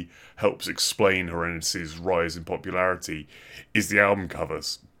really helps explain Horrendous's rise in popularity, is the album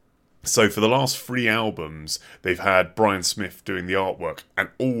covers. So for the last 3 albums, they've had Brian Smith doing the artwork, and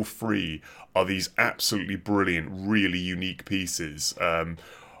all 3 are these absolutely brilliant, really unique pieces.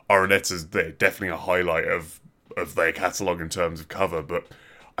 Araneta's definitely a highlight of their catalogue in terms of cover, but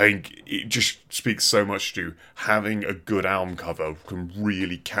I think it just speaks so much to having a good album cover can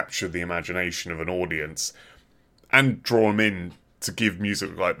really capture the imagination of an audience and draw them in to give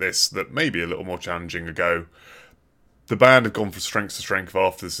music like this that may be a little more challenging a go. The band have gone from strength to strength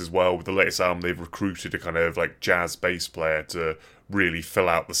after this as well. With the latest album, they've recruited a kind of like jazz bass player to really fill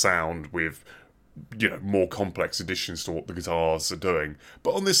out the sound with, you know, more complex additions to what the guitars are doing.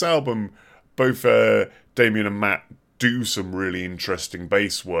 But on this album, both Damien and Matt do some really interesting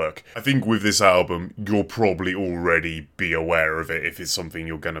bass work. I think with this album, you'll probably already be aware of it if it's something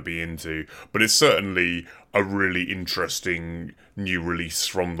you're going to be into, but it's certainly a really interesting new release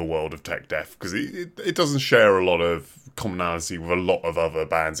from the world of tech death, because it doesn't share a lot of commonality with a lot of other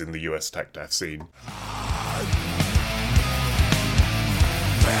bands in the US tech death scene.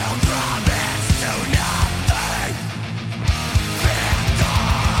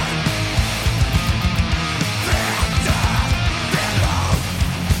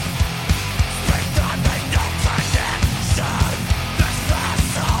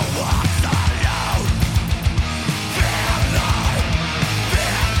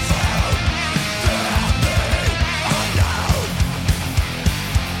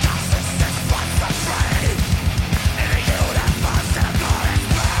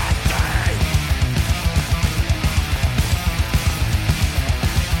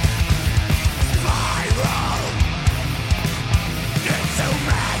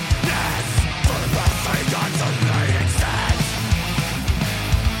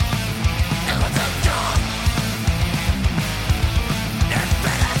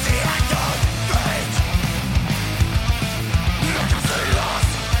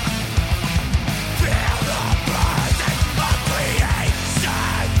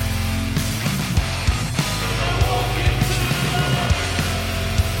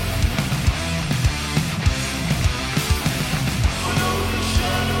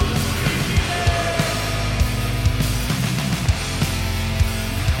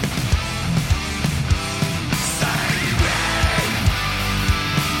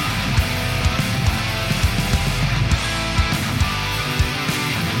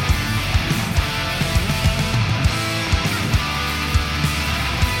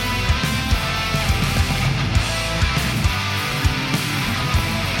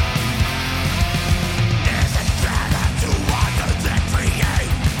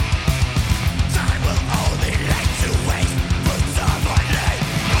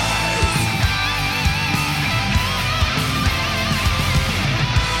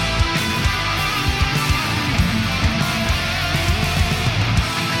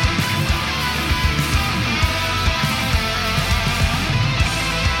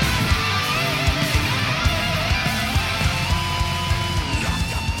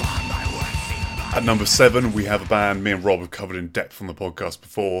 At number 7, we have a band me and Rob have covered in depth on the podcast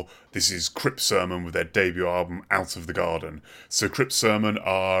before. This is Crypt Sermon with their debut album, Out of the Garden. So Crypt Sermon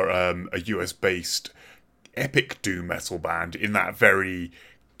are a US-based epic doom metal band in that very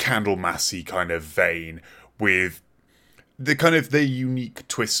Candlemassy kind of vein, with their unique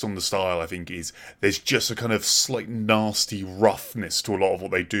twist on the style, I think, is there's just a kind of slight nasty roughness to a lot of what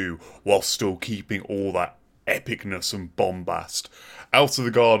they do, while still keeping all that epicness and bombast. Out of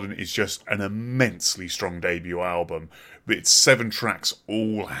the Garden is just an immensely strong debut album. Its 7 tracks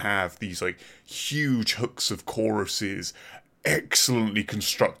all have these like huge hooks of choruses, excellently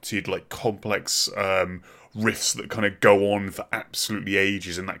constructed, like complex riffs that kind of go on for absolutely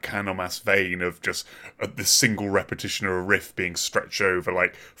ages in that Candlemass vein of just the single repetition of a riff being stretched over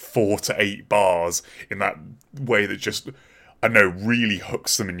like 4 to 8 bars in that way that just, I know, really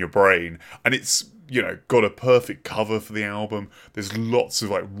hooks them in your brain. And it's, you know, got a perfect cover for the album. There's lots of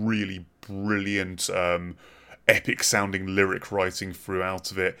like really brilliant epic sounding lyric writing throughout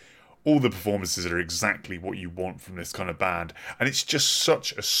of it. All the performances are exactly what you want from this kind of band, and it's just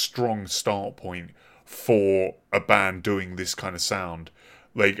such a strong start point for a band doing this kind of sound.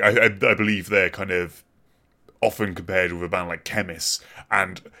 Like I believe they're kind of often compared with a band like Chemist,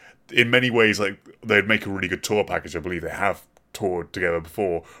 and in many ways like they'd make a really good tour package. I believe they have toured together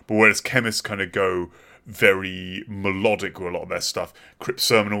before, but whereas Chemist kind of go very melodic with a lot of their stuff, Crypt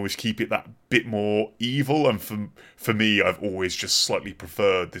Sermon always keep it that bit more evil, and for me, I've always just slightly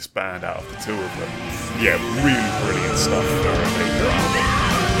preferred this band out of the two of them. Yeah, really brilliant stuff for a debut album.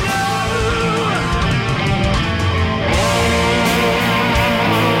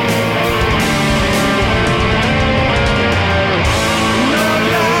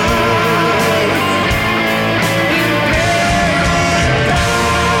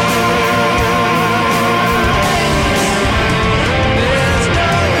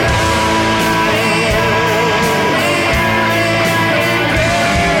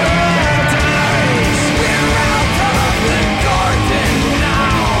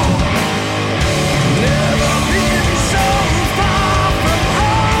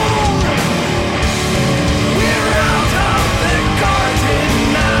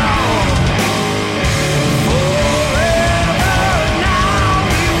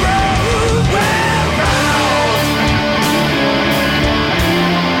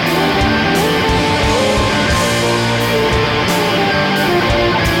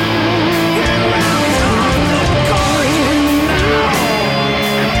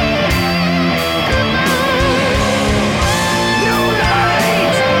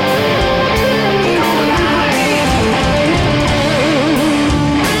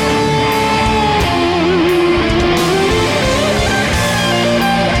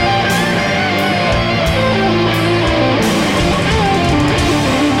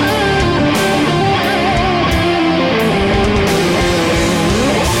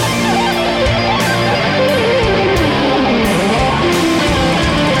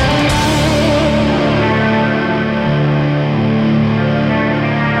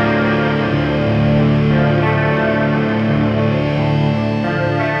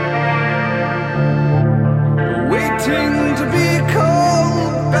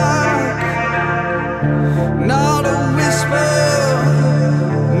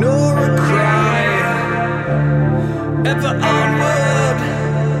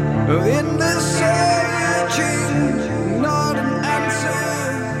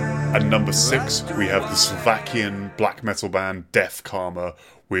 At number 6, we have the Slovakian black metal band Death Karma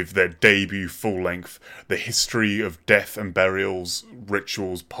with their debut full-length, The History of Death and Burials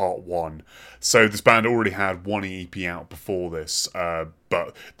Rituals Part 1. So this band already had one EP out before this,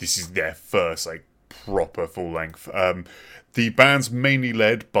 but this is their first like proper full-length. The band's mainly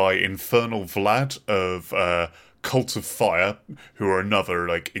led by Infernal Vlad of Cult of Fire, who are another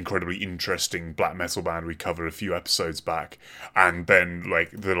like incredibly interesting black metal band we covered a few episodes back, and then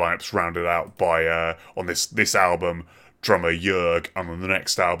like the lineup's rounded out by on this album drummer Jörg, and on the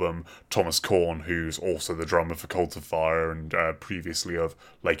next album Thomas Korn, who's also the drummer for Cult of Fire and previously of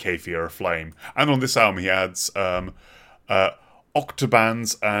Lake Hathia Aflame. And on this album he adds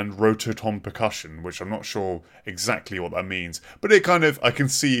octobands and rototom percussion, which I'm not sure exactly what that means, but it kind of, I can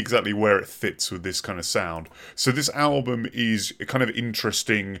see exactly where it fits with this kind of sound. So this album is a kind of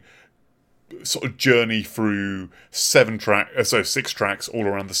interesting sort of journey through 6 tracks all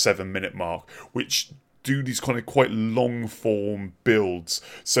around the 7-minute mark, which do these kind of quite long form builds.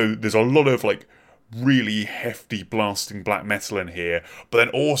 So there's a lot of like really hefty blasting black metal in here, but then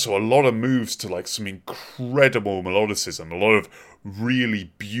also a lot of moves to like some incredible melodicism, a lot of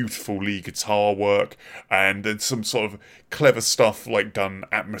really beautiful lead guitar work, and then some sort of clever stuff like done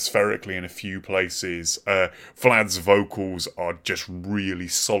atmospherically in a few places. Vlad's vocals are just really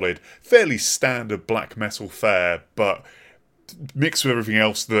solid, fairly standard black metal fare, but mixed with everything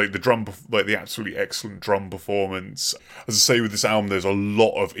else, the drum, like the absolutely excellent drum performance. As I say, with this album, there's a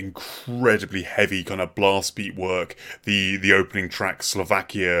lot of incredibly heavy kind of blast beat work. The opening track,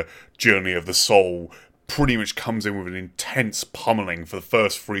 Slovakia, Journey of the Soul, pretty much comes in with an intense pummeling for the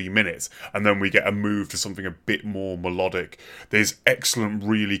first 3 minutes, and then we get a move to something a bit more melodic. There's excellent,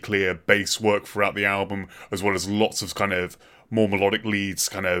 really clear bass work throughout the album, as well as lots of kind of more melodic leads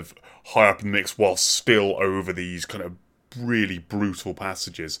kind of higher up in the mix, while still over these kind of really brutal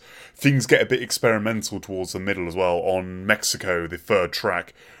passages. Things get a bit experimental towards the middle as well. On Mexico, the third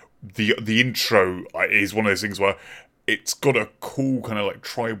track, the intro is one of those things where it's got a cool kind of like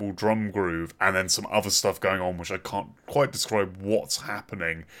tribal drum groove, and then some other stuff going on which I can't quite describe what's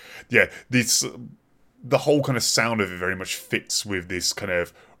happening. Yeah, the whole kind of sound of it very much fits with this kind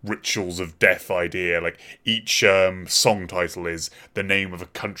of rituals of death idea. Like each song title is the name of a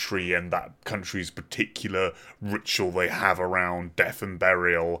country and that country's particular ritual they have around death and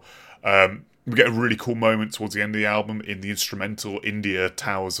burial. We get a really cool moment towards the end of the album in the instrumental India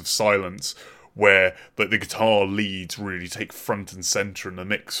Towers of Silence, where like the guitar leads really take front and center in the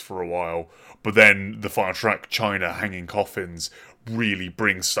mix for a while, but then the final track, China Hanging Coffins, really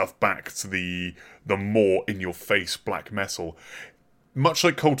brings stuff back to the more in-your-face black metal. Much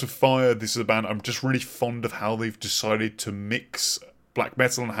like Cult of Fire, this is a band I'm just really fond of how they've decided to mix black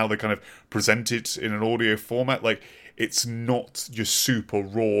metal and how they kind of present it in an audio format. Like, it's not just super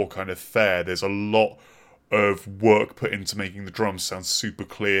raw kind of fare. There's a lot of work put into making the drums sound super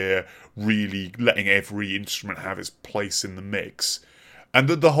clear, really letting every instrument have its place in the mix. And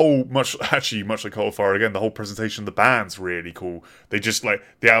the whole, much like Cult of Fire again, the whole presentation of the band's really cool. They just, like,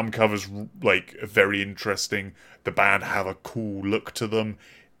 the album covers, like, very interesting. The band have a cool look to them.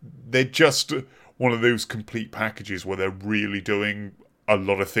 They're just one of those complete packages where they're really doing a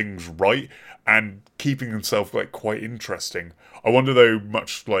lot of things right and keeping themselves, like, quite interesting. I wonder, though,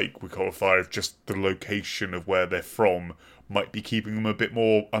 much like with Cult of Fire, if just the location of where they're from might be keeping them a bit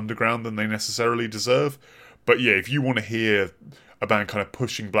more underground than they necessarily deserve. But yeah, if you want to hear a band kind of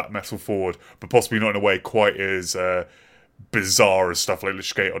pushing black metal forward, but possibly not in a way quite as bizarre as stuff like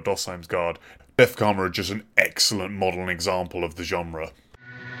Lichgate or Dosheimsgard, Death Karma are just an excellent model and example of the genre.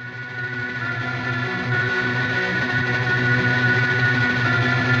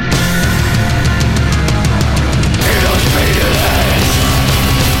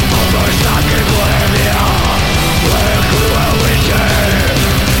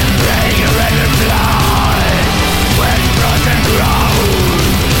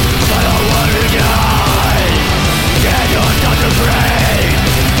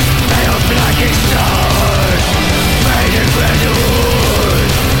 Stars, made in red wood.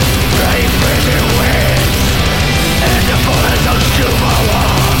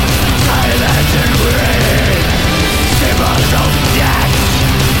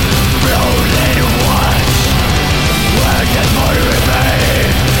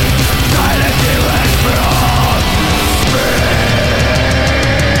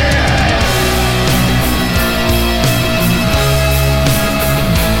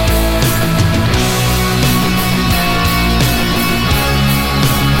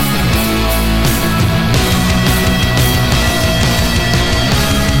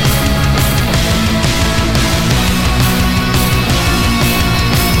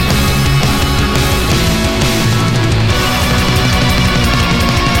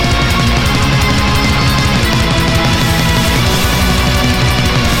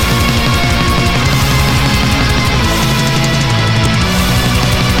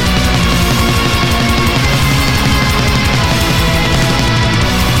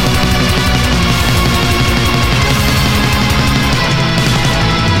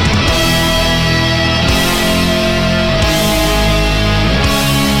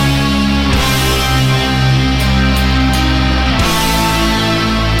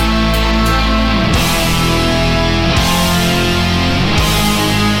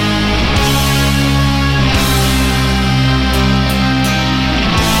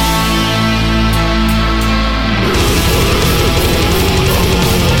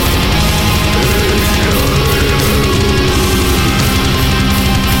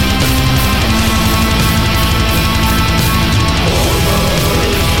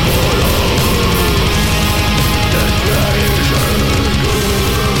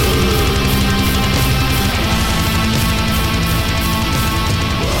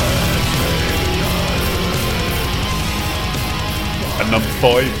 number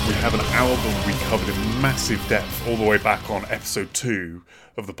 5, we have an album we covered in massive depth all the way back on episode 2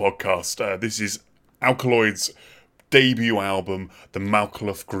 of the podcast. This is Alkaloid's debut album, The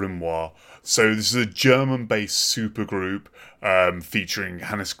Malkuth Grimoire. So this is a German-based supergroup featuring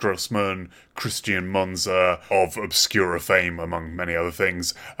Hannes Grossmann, Christian Munzer of Obscura fame, among many other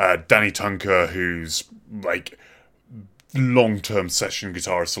things. Danny Tunker, who's like long-term session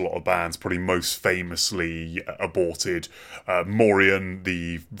guitarist a lot of bands, probably most famously Aborted. Morian,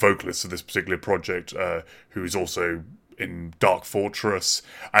 the vocalist of this particular project, who is also in Dark Fortress,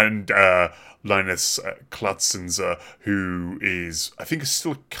 and Linus Klatzenzer, who is, I think, is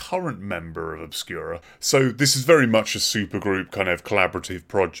still a current member of Obscura. So this is very much a supergroup kind of collaborative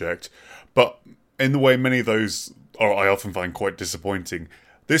project, but in the way many of those are, I often find quite disappointing.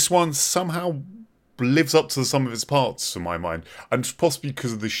 This one somehow lives up to the sum of its parts, in my mind, and possibly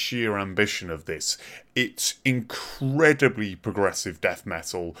because of the sheer ambition of this. It's incredibly progressive death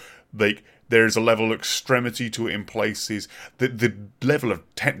metal. Like, there's a level of extremity to it in places. The level of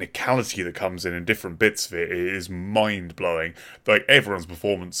technicality that comes in different bits of it is mind-blowing. Like, everyone's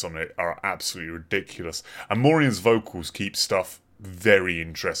performance on it are absolutely ridiculous. And Morian's vocals keep stuff very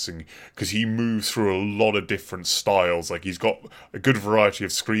interesting because he moves through a lot of different styles. Like, he's got a good variety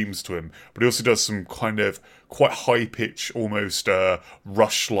of screams to him, but he also does some kind of quite high-pitch, almost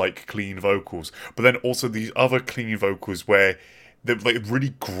Rush-like clean vocals. But then also these other clean vocals where they're like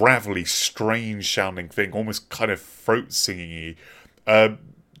really gravelly, strange-sounding thing, almost kind of throat-singing-y.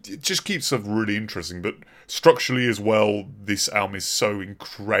 It just keeps stuff really interesting, but structurally as well, this album is so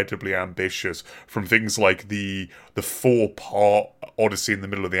incredibly ambitious. From things like the 4-part Odyssey in the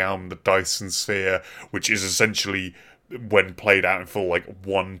middle of the album, the Dyson Sphere, which is essentially, when played out in full, like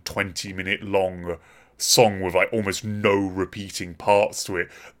 1 20-minute long song with like almost no repeating parts to it,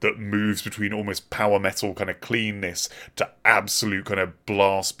 that moves between almost power metal kind of cleanness to absolute kind of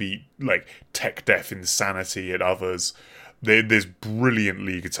blast beat, like tech death insanity at others. There's brilliant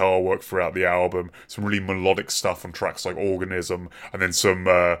lead guitar work throughout the album, some really melodic stuff on tracks like Organism, and then some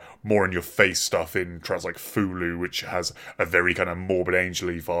more in-your-face stuff in tracks like Fulu, which has a very kind of Morbid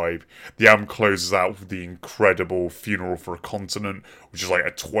Angel-y vibe. The album closes out with the incredible Funeral for a Continent, which is like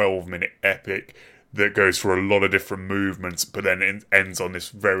a 12-minute epic that goes through a lot of different movements, but then it ends on this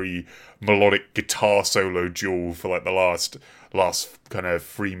very melodic guitar solo duel for like the last kind of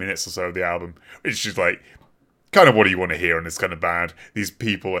 3 minutes or so of the album. It's just like kind of what do you want to hear on this kind of band. These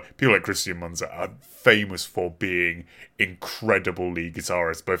people like Christian Munzer are famous for being incredible lead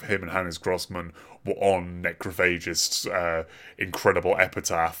guitarists. Both him and Hannes Grossmann were on Necrophagist's incredible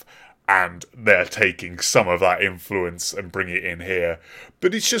Epitaph, and they're taking some of that influence and bringing it in here.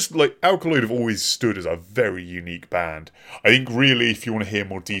 But it's just like, Alkaloid have always stood as a very unique band. I think really, if you want to hear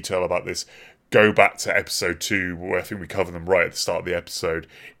more detail about this, go back to episode 2, where I think we cover them right at the start of the episode.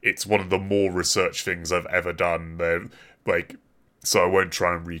 It's one of the more research things I've ever done. They're like, so I won't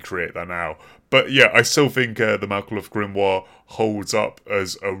try and recreate that now. But yeah, I still think the Malkuth Grimoire holds up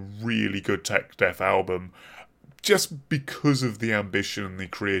as a really good tech death album, just because of the ambition and the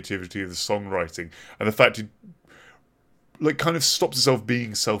creativity of the songwriting, and the fact it like kind of stops itself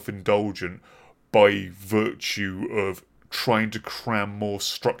being self-indulgent by virtue of trying to cram more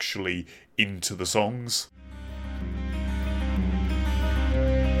structurally into the songs.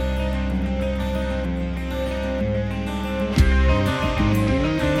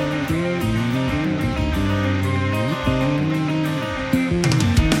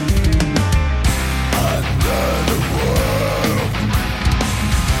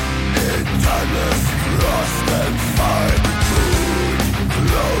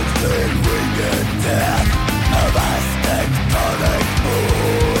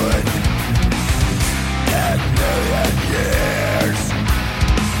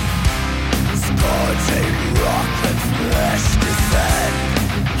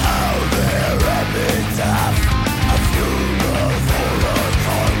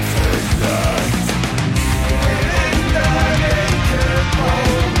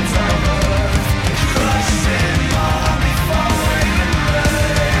 Crushing my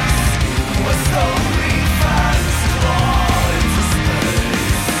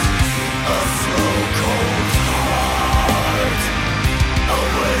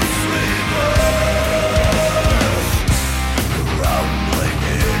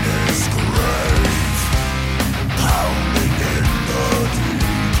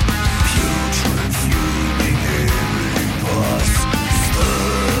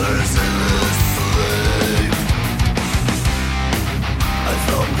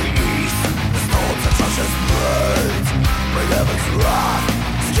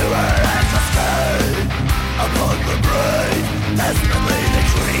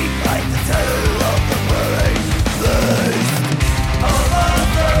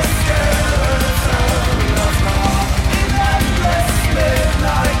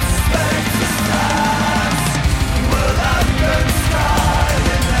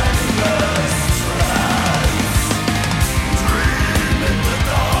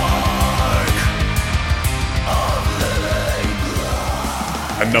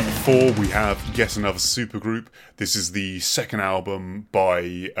At number 4, we have yet another supergroup. This is the second album by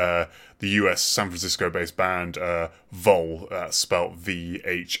the US San Francisco-based band Vhol, spelt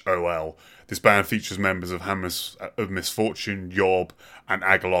VHOL. This band features members of Hammers of Misfortune, Yob, and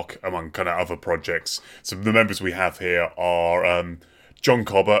Agalloch, among kind of other projects. So the members we have here are John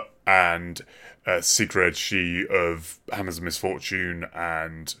Cobbett and Sigrid Shi of Hammers of Misfortune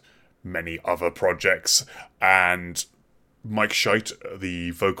and many other projects, and Mike Scheidt, the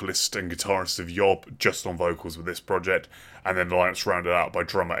vocalist and guitarist of Yob, just on vocals with this project, and then the lineup's rounded out by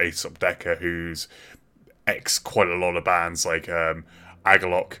drummer Aesop Decker, who's quite a lot of bands like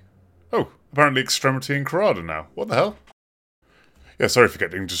Agalloch. Oh, apparently Extremity and Corrada now. What the hell? Yeah, sorry for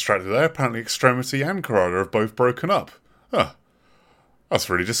getting distracted there. Apparently Extremity and Corrada have both broken up. Huh. That's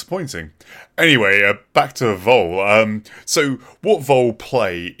really disappointing. Anyway, back to Vhol. So what Vhol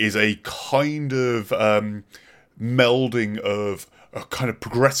play is a kind of melding of a kind of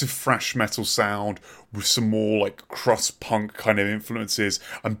progressive thrash metal sound with some more like crust punk kind of influences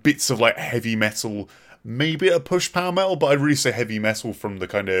and bits of like heavy metal, maybe a push power metal, but I'd really say heavy metal from the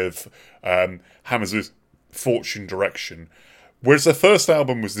kind of Hammers of Fortune direction. Whereas their first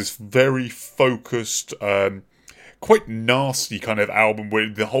album was this very focused, quite nasty kind of album where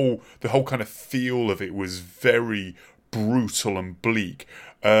the whole kind of feel of it was very brutal and bleak.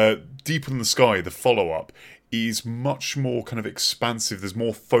 Deeper Than the Sky, the follow-up, is much more kind of expansive. There's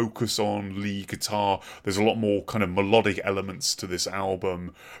more focus on lead guitar. There's a lot more kind of melodic elements to this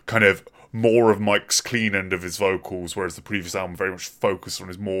album. Kind of more of Mike's clean end of his vocals, whereas the previous album very much focused on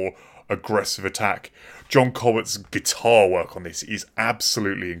his more aggressive attack. John Cobbett's guitar work on this is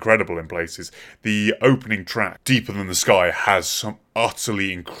absolutely incredible in places. The opening track, Deeper Than the Sky, has some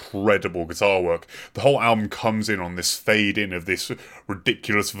utterly incredible guitar work. The whole album comes in on this fade in of this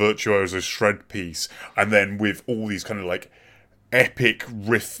ridiculous virtuoso shred piece, and then with all these kind of like epic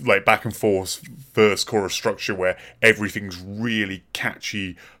riff, like back and forth verse chorus structure where everything's really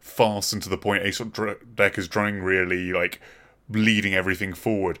catchy, fast and to the point. Aesop Decker's drumming really like leading everything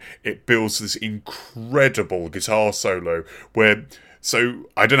forward. It builds this incredible guitar solo where, so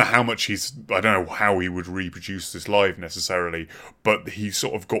I don't know how he would reproduce this live necessarily, but he's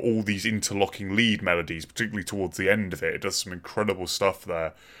sort of got all these interlocking lead melodies, particularly towards the end of it. It does some incredible stuff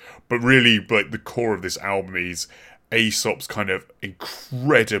there. But really, like, the core of this album is Aesop's kind of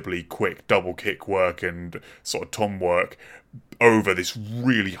incredibly quick double kick work and sort of tom work over this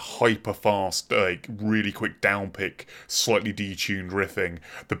really hyper fast, like really quick down pick, slightly detuned riffing.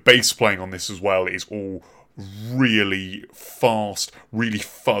 The bass playing on this as well is all really fast, really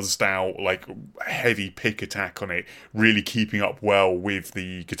fuzzed out, like heavy pick attack on it, really keeping up well with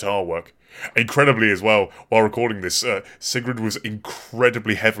the guitar work. Incredibly as well, while recording this, Sigrid was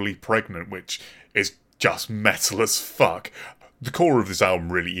incredibly heavily pregnant, which is just metal as fuck. The core of this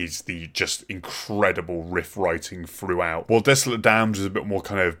album really is the just incredible riff writing throughout. While Desolate Dams is a bit more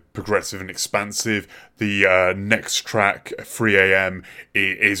kind of progressive and expansive, the next track, 3 AM,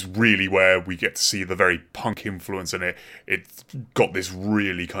 is really where we get to see the very punk influence in it. It's got this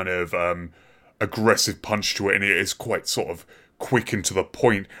really kind of aggressive punch to it, and it is quite sort of quick and to the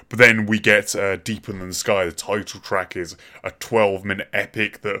point. But then we get Deeper Than the Sky. The title track is a 12-minute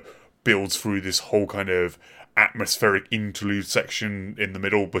epic that builds through this whole kind of atmospheric interlude section in the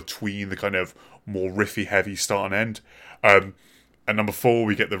middle between the kind of more riffy heavy start and end. At number 4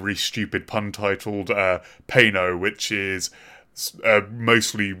 we get the really stupid pun titled Pano, which is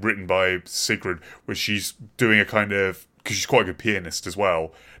mostly written by Sigrid, where she's doing a kind of, because she's quite a good pianist as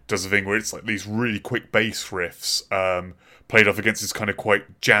well, does a thing where it's like these really quick bass riffs played off against this kind of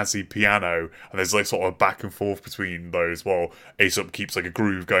quite jazzy piano, and there's like sort of back and forth between those while Aesop keeps like a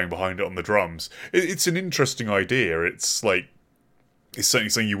groove going behind it on the drums. It's an interesting idea. It's like, it's certainly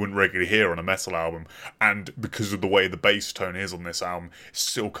something you wouldn't regularly hear on a metal album, and because of the way the bass tone is on this album, it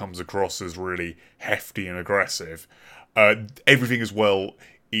still comes across as really hefty and aggressive. Everything as well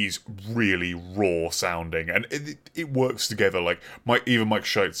is really raw sounding, and it works together. Like even Mike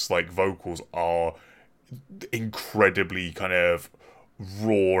Scheidt's like vocals are incredibly kind of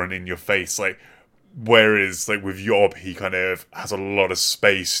raw and in your face, like, whereas like with Yob he kind of has a lot of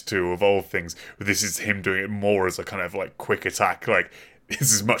space to evolve things, but this is him doing it more as a kind of like quick attack. Like,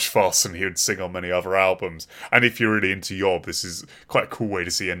 this is much faster than he would sing on many other albums, and if you're really into Yob, this is quite a cool way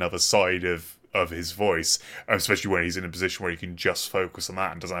to see another side of his voice, especially when he's in a position where he can just focus on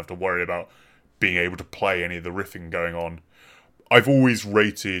that and doesn't have to worry about being able to play any of the riffing going on. I've always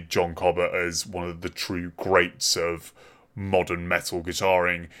rated John Cobbett as one of the true greats of modern metal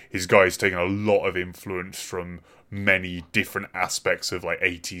guitaring. His guy's taken a lot of influence from many different aspects of like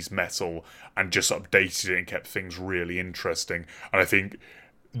 80s metal and just updated it and kept things really interesting. And I think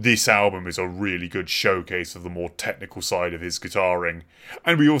this album is a really good showcase of the more technical side of his guitaring.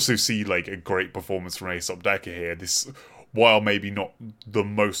 And we also see like a great performance from Aesop Decker here. This, while maybe not the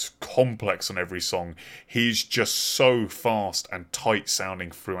most complex on every song, he's just so fast and tight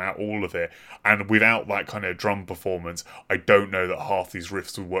sounding throughout all of it. And without that kind of drum performance, I don't know that half these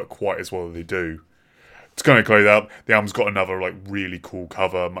riffs would work quite as well as they do. To kind of close out, the album's got another like really cool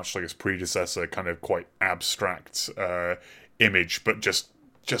cover, much like its predecessor, kind of quite abstract image, but just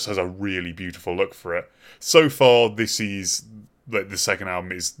has a really beautiful look for it. So far, this is like the second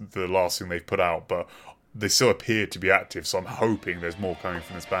album is the last thing they've put out, but they still appear to be active, so I'm hoping there's more coming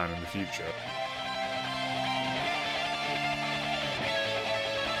from this band in the future.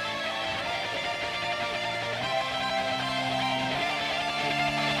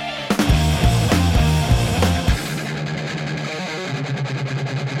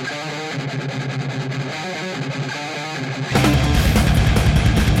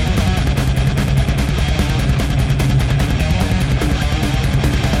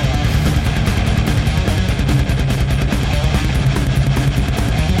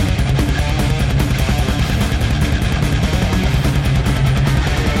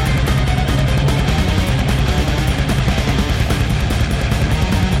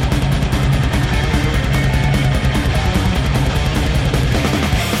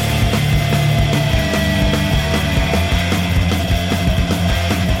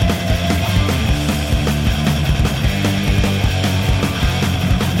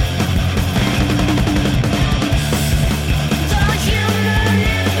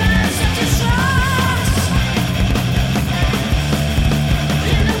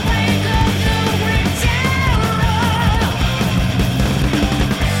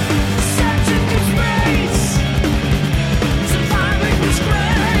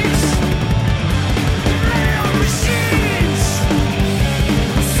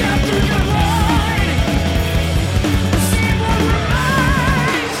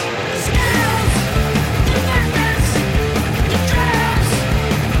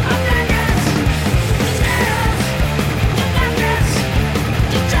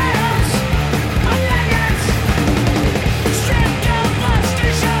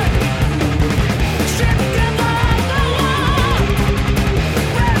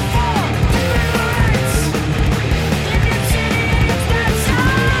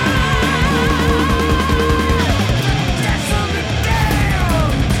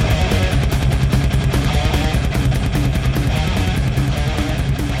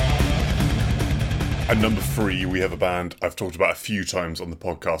 At number 3, we have a band I've talked about a few times on the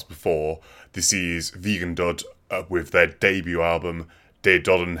podcast before. This is Vegan Dud with their debut album, Der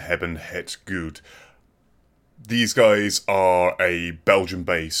Dodden Hebben Het Goed. These guys are a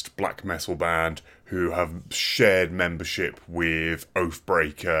Belgian-based black metal band who have shared membership with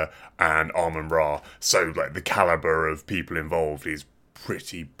Oathbreaker and Amon Ra. So, like, the caliber of people involved is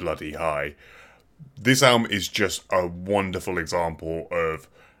pretty bloody high. This album is just a wonderful example of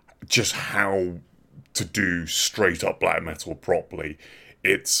just how to do straight up black metal properly.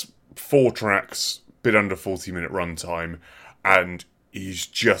 It's 4 tracks, bit under 40-minute runtime, and he's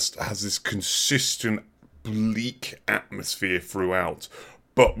just has this consistent bleak atmosphere throughout,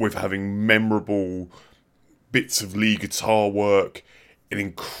 but with having memorable bits of lead guitar work, an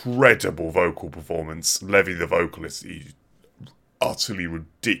incredible vocal performance. Levy, the vocalist, he's utterly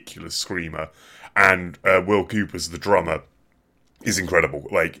ridiculous screamer, and Will Cooper's the drummer is incredible.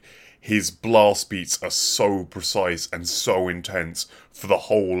 Like, his blast beats are so precise and so intense for the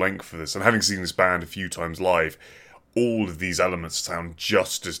whole length of this. And having seen this band a few times live, all of these elements sound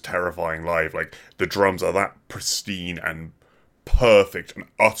just as terrifying live. Like, the drums are that pristine and perfect and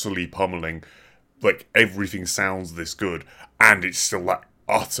utterly pummeling. Like, everything sounds this good, and it's still that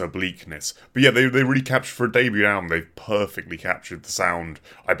utter bleakness. But yeah, they really captured, for a debut album, they've perfectly captured the sound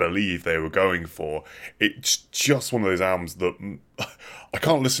I believe they were going for. It's just one of those albums that I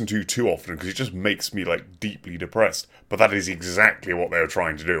can't listen to too often because it just makes me like deeply depressed. But that is exactly what they were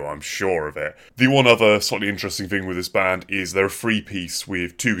trying to do, I'm sure of it. The one other slightly interesting thing with this band is they're a 3-piece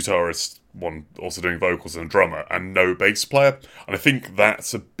with 2 guitarists, one also doing vocals and a drummer, and no bass player. And I think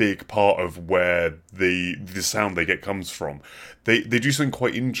that's a big part of where the sound they get comes from. They do something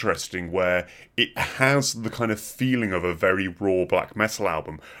quite interesting where it has the kind of feeling of a very raw black metal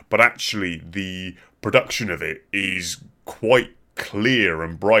album, but actually the production of it is quite clear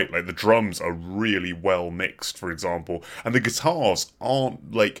and bright. Like, the drums are really well mixed, for example, and the guitars aren't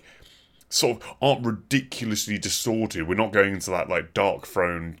ridiculously distorted. We're not going into that like Dark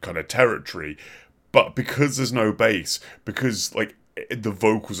Throne kind of territory, but because there's no bass, because like the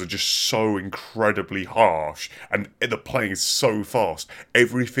vocals are just so incredibly harsh, and the playing is so fast.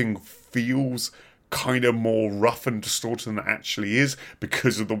 Everything feels kind of more rough and distorted than it actually is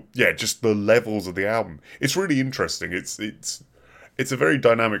because of just the levels of the album. It's really interesting. It's a very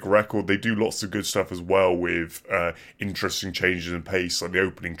dynamic record. They do lots of good stuff as well with interesting changes in pace. Like the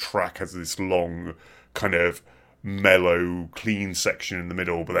opening track has this long kind of mellow, clean section in the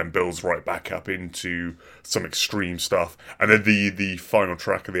middle, but then builds right back up into some extreme stuff. And then the final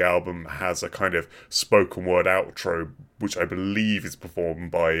track of the album has a kind of spoken word outro, which I believe is performed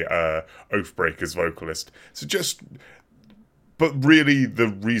by Oathbreaker's vocalist. But really, the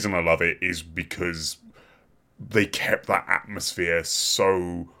reason I love it is because they kept that atmosphere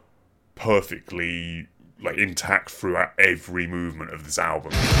so perfectly intact throughout every movement of this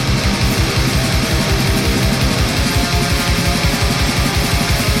album.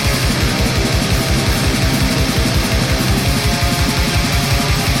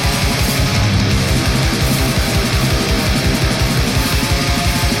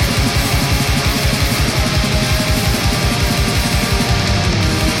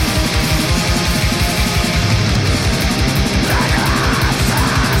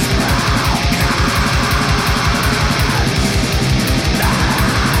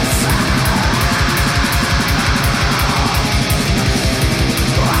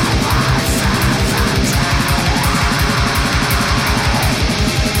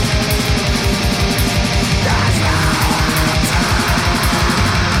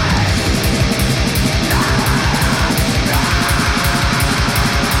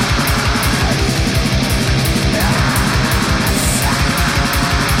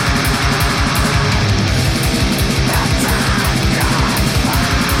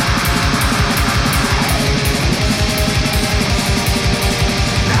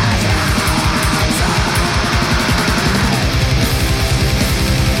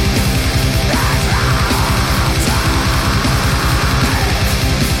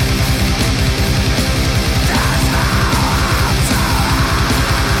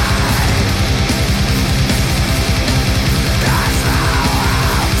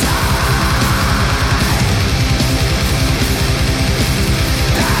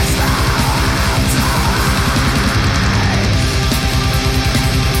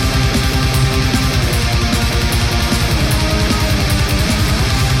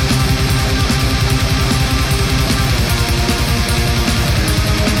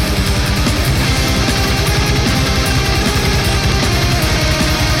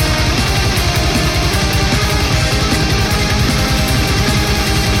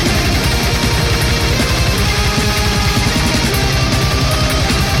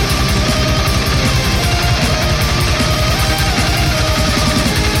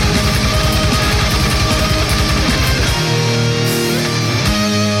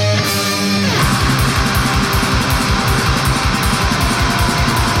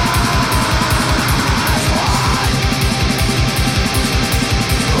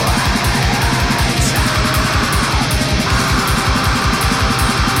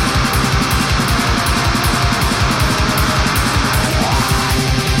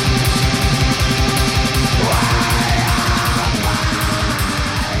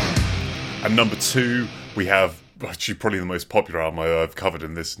 Number 2, we have actually probably the most popular album I've covered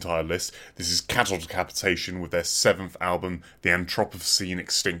in this entire list. This is Cattle Decapitation with their 7th album, The Anthropocene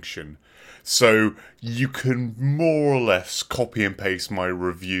Extinction. So you can more or less copy and paste my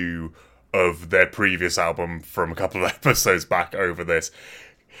review of their previous album from a couple of episodes back over this,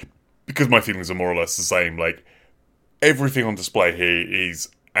 because my feelings are more or less the same. Everything on display here is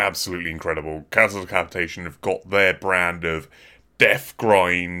absolutely incredible. Cattle Decapitation have got their brand of death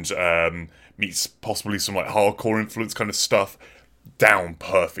grind, meets possibly some hardcore influence kind of stuff down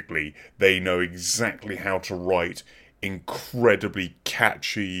perfectly. They know exactly how to write incredibly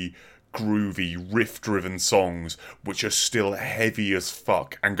catchy, groovy, riff-driven songs which are still heavy as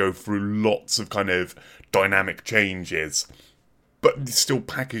fuck and go through lots of kind of dynamic changes, but still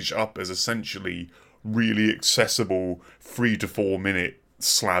packaged up as essentially really accessible 3 to 4 minute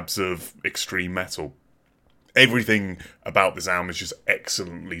slabs of extreme metal. Everything about this album is just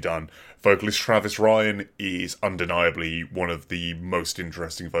excellently done. Vocalist Travis Ryan is undeniably one of the most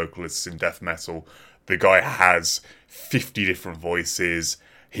interesting vocalists in death metal. The guy has 50 different voices.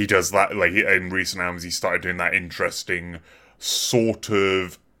 He does that, in recent albums, he started doing that interesting sort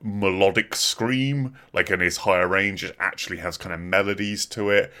of melodic scream, in his higher range. It actually has kind of melodies to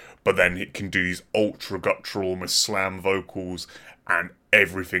it, but then it can do these ultra guttural, almost slam vocals, and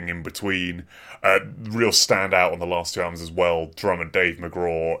everything in between. Real standout on the last 2 albums as well, drummer Dave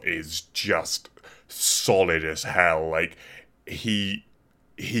McGraw is just solid as hell. he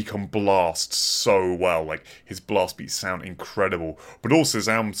can blast so well. Like, his blast beats sound incredible, but also his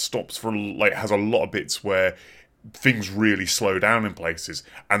album stops for, like, has a lot of bits where things really slow down in places,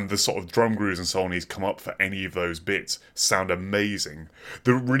 and the sort of drum grooves and so on he's come up for any of those bits sound amazing.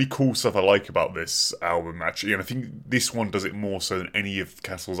 The really cool stuff I like about this album, actually, and I think this one does it more so than any of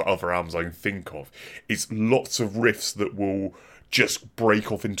Castle's other albums I can think of, is lots of riffs that will just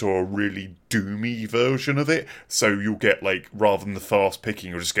break off into a really doomy version of it. So you'll get, like, rather than the fast picking,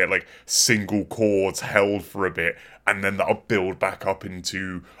 you'll just get, like, single chords held for a bit, and then that'll build back up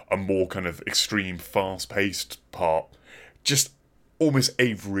into a more kind of extreme, fast-paced part. Just almost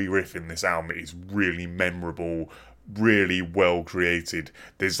every riff in this album is really memorable, really well created.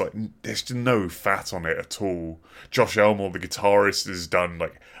 There's no fat on it at all. Josh Elmore, the guitarist, has done,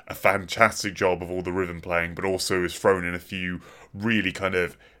 like, a fantastic job of all the rhythm playing, but also has thrown in a few really kind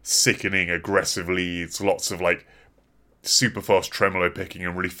of sickening, aggressive leads, lots of, like, super fast tremolo picking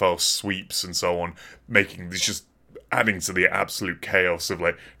and really fast sweeps and so on, making this just adding to the absolute chaos of,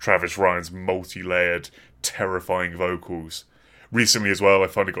 like, Travis Ryan's multi-layered, terrifying vocals. Recently as well, I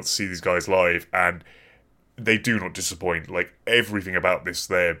finally got to see these guys live, and they do not disappoint. Like, everything about this,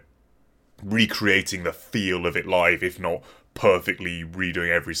 they're recreating the feel of it live, if not perfectly redoing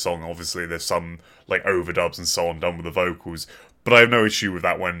every song. Obviously, there's some, like, overdubs and so on done with the vocals, but I have no issue with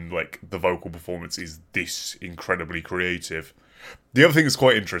that when, like, the vocal performance is this incredibly creative. The other thing that's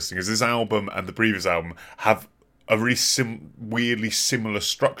quite interesting is this album and the previous album have a really weirdly similar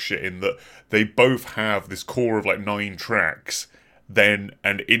structure, in that they both have this core of, like, 9 tracks, then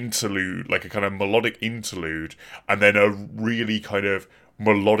an interlude, like a kind of melodic interlude, and then a really kind of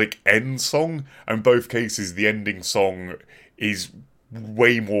melodic end song. And in both cases, the ending song is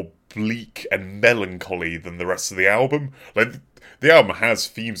way more bleak and melancholy than the rest of the album. Like, the album has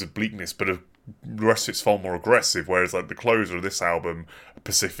themes of bleakness, but the rest of it's far more aggressive, whereas, like, the closer of this album,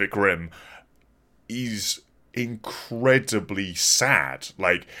 Pacific Rim, is incredibly sad,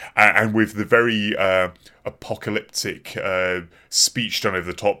 like, and with the very apocalyptic speech done over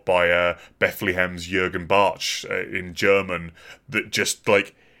the top by Bethlehem's Jürgen Bartsch in German, that just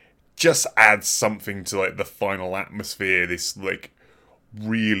adds something to, like, the final atmosphere, this, like,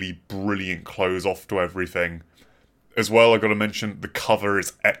 really brilliant close off to everything. As well, I got to mention, the cover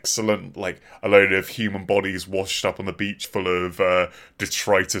is excellent. Like, a load of human bodies washed up on the beach full of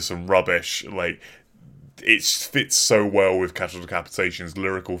detritus and rubbish. Like, it fits so well with Cattle Decapitation's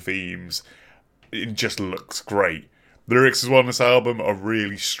lyrical themes. It just looks great. The lyrics as well on this album are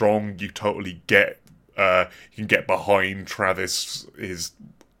really strong. You totally get, you can get behind Travis, his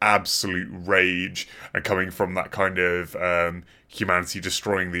absolute rage, and coming from that kind of humanity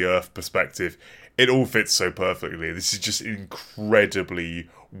destroying the earth perspective. It all fits so perfectly. This is just an incredibly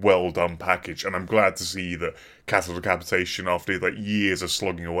well done package, and I'm glad to see that Cattle Decapitation, after, like, years of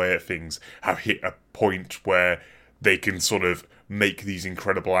slogging away at things, have hit a point where they can sort of make these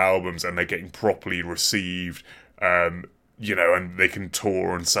incredible albums, and they're getting properly received, you know, and they can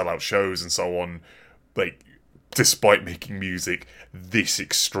tour and sell out shows and so on, like, despite making music this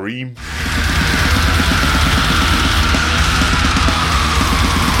extreme.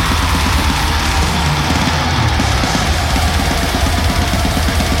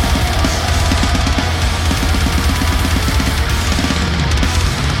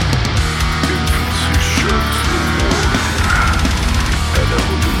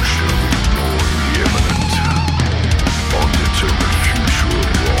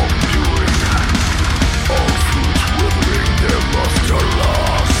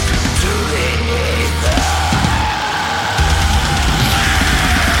 To the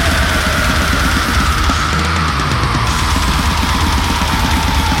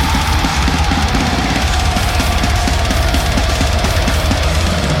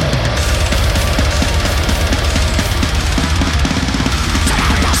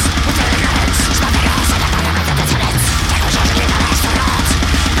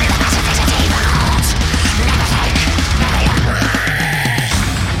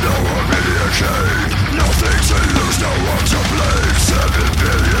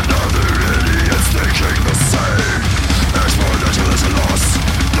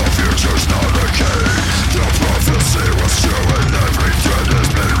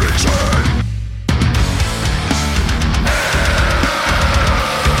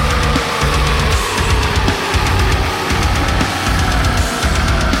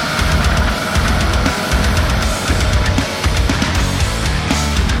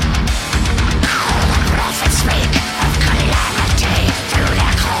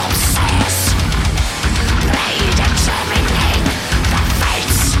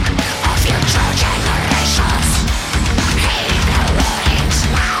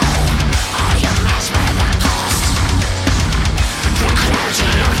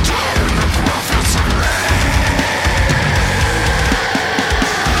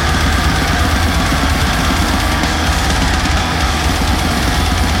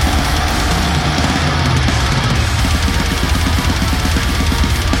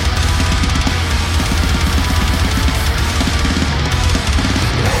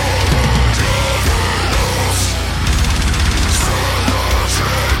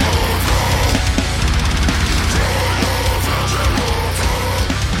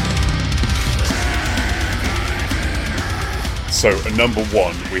So, at number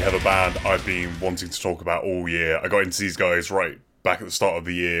one, we have a band I've been wanting to talk about all year. I got into these guys right back at the start of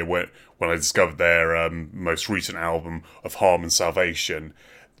the year when I discovered their most recent album of Harm and Salvation.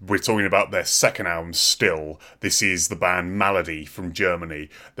 We're talking about their second album, Still. This is the band Malady from Germany.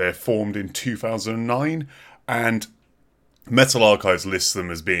 They're formed in 2009, and Metal Archives lists them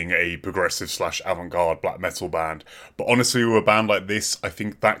as being a progressive / avant-garde black metal band. But honestly, with a band like this, I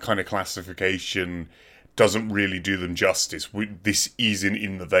think that kind of classification doesn't really do them justice. This isn't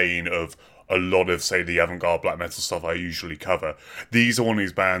in the vein of a lot of, say, the avant-garde black metal stuff I usually cover. These are one of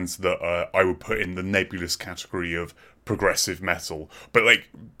these bands that I would put in the nebulous category of progressive metal. But, like,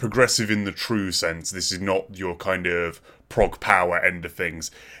 progressive in the true sense. This is not your kind of prog power end of things.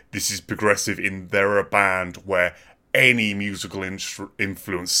 This is progressive in they're a band where any musical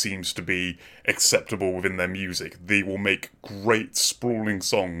influence seems to be acceptable within their music. They will make great sprawling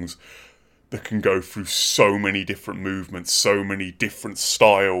songs that can go through so many different movements, so many different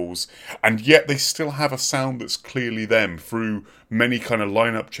styles, and yet they still have a sound that's clearly them through many kind of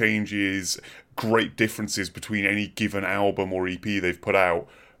lineup changes, great differences between any given album or EP they've put out.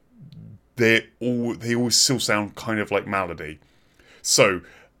 They always still sound kind of like Malady. So,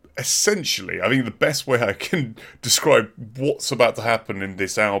 essentially, I think the best way I can describe what's about to happen in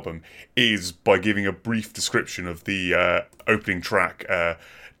this album is by giving a brief description of the opening track,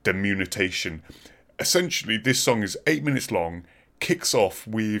 Demutation. Essentially, this song is 8 minutes long, kicks off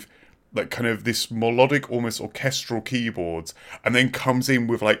with like kind of this melodic, almost orchestral keyboards, and then comes in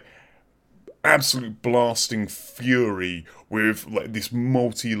with like absolute blasting fury with like this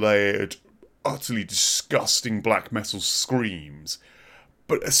multi-layered, utterly disgusting black metal screams.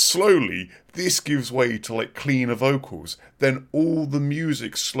 But slowly, this gives way to like cleaner vocals. Then all the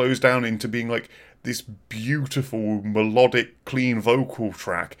music slows down into being like this beautiful, melodic, clean vocal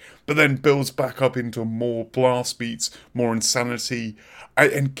track, but then builds back up into more blast beats, more insanity,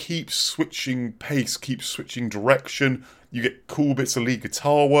 and keeps switching pace, keeps switching direction. You get cool bits of lead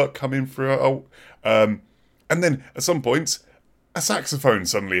guitar work coming through. And then, at some points, a saxophone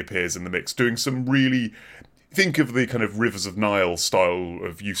suddenly appears in the mix, doing some really... Think of the kind of Rivers of Nile style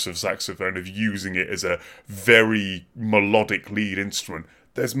of use of saxophone, of using it as a very melodic lead instrument.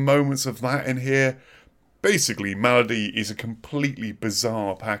 There's moments of that in here. Basically, Malady is a completely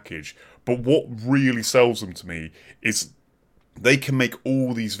bizarre package, but what really sells them to me is they can make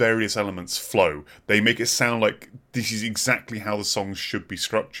all these various elements flow. They make it sound like this is exactly how the songs should be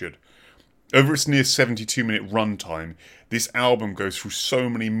structured. Over its near 72-minute runtime, this album goes through so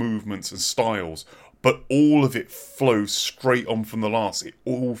many movements and styles, but all of it flows straight on from the last. It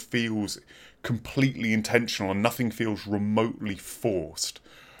all feels completely intentional and nothing feels remotely forced.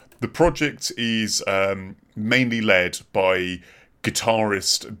 The project is mainly led by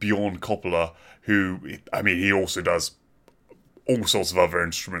guitarist Bjorn Koppeler, who, I mean, he also does all sorts of other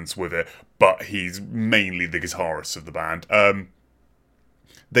instruments with it, but he's mainly the guitarist of the band.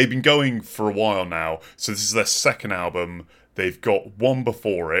 They've been going for a while now, so this is their second album. They've got one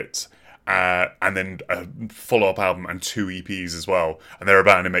before it, and then a follow-up album and 2 EPs as well. And they're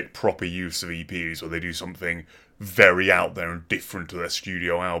about to make proper use of EPs, where they do something very out there and different to their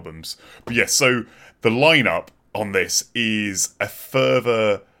studio albums. But yeah, so the lineup on this is a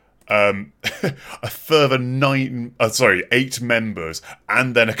further 8 members,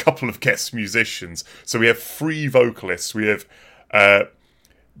 and then a couple of guest musicians. So we have 3 vocalists. We have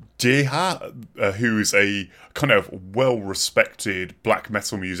Deha, who is a kind of well-respected black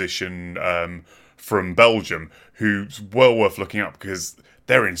metal musician from Belgium, who's well worth looking up because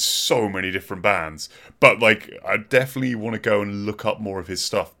they're in so many different bands. But like, I definitely want to go and look up more of his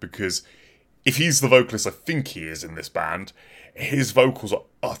stuff, because if he's the vocalist I think he is in this band, his vocals are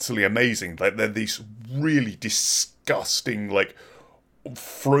utterly amazing. Like, they're these really disgusting, like,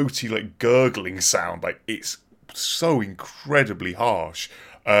 throaty, like, gurgling sound. Like, it's so incredibly harsh.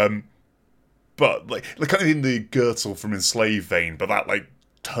 But like kind of in the Goetzel from Enslaved vein, but that like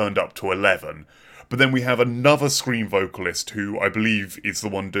turned up to 11. But then we have another scream vocalist who I believe is the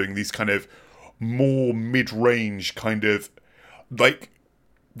one doing these kind of more mid-range kind of, like,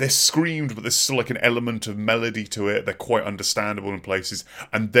 they're screamed, but there's still like an element of melody to it. They're quite understandable in places.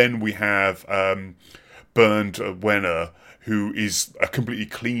 And then we have Bernd Wenner, who is a completely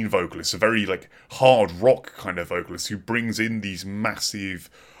clean vocalist, a very like hard rock kind of vocalist, who brings in these massive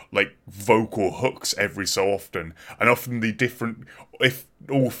like vocal hooks every so often, and often the different, if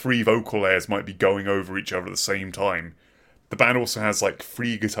all 3 vocal layers might be going over each other at the same time. The band also has like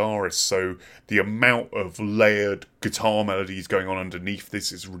 3 guitarists, so the amount of layered guitar melodies going on underneath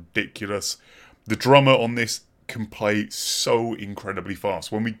this is ridiculous. The drummer on this can play so incredibly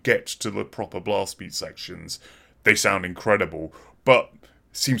fast. When we get to the proper blast beat sections, they sound incredible, but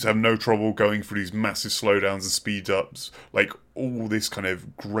seems to have no trouble going through these massive slowdowns and speed ups, like all this kind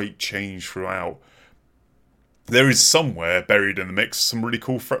of great change throughout. There is somewhere buried in the mix some really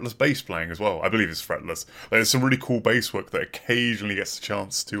cool fretless bass playing as well. I believe it's fretless. There's some really cool bass work that occasionally gets a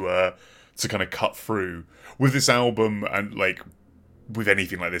chance to kind of cut through with this album, and like with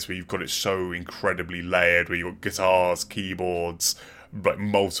anything like this where you've got it so incredibly layered, where you've got guitars, keyboards, like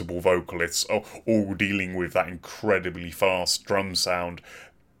multiple vocalists, all dealing with that incredibly fast drum sound.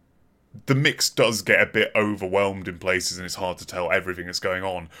 The mix does get a bit overwhelmed in places, and it's hard to tell everything that's going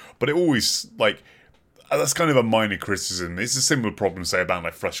on. But it always, like, that's kind of a minor criticism. It's a similar problem, say, a band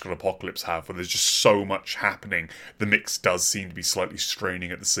like Fresh Cut Apocalypse have, where there's just so much happening. The mix does seem to be slightly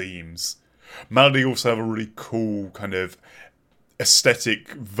straining at the seams. Malady also have a really cool kind of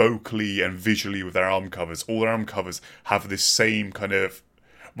aesthetic vocally and visually with their album covers. All their album covers have this same kind of,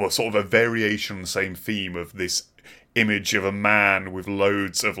 well, sort of a variation on the same theme of this image of a man with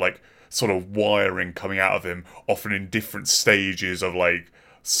loads of like sort of wiring coming out of him, often in different stages of like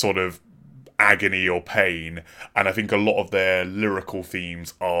sort of agony or pain. And I think a lot of their lyrical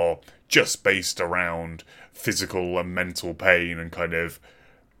themes are just based around physical and mental pain and kind of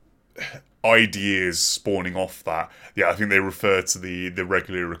ideas spawning off that. Yeah, I think they refer to the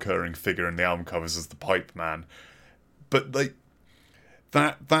regularly recurring figure in the album covers as the Pipe Man. But like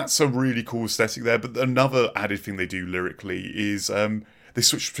that's a really cool aesthetic there. But another added thing they do lyrically is they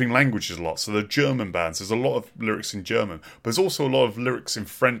switch between languages a lot. So the German bands, there's a lot of lyrics in German, but there's also a lot of lyrics in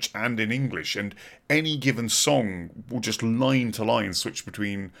French and in English. And any given song will just line to line switch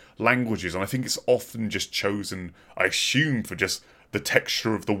between languages. And I think it's often just chosen, I assume, for just the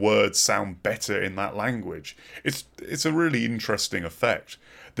texture of the words sound better in that language. It's a really interesting effect.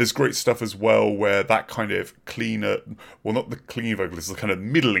 There's great stuff as well where that kind of cleaner, well, not the clean vocalist, the kind of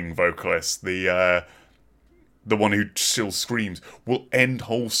middling vocalist, the one who still screams, will end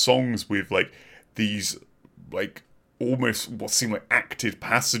whole songs with like these like almost what seem like acted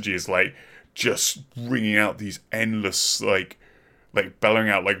passages, like just ringing out these endless like bellowing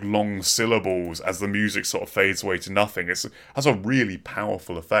out like long syllables as the music sort of fades away to nothing. It has a really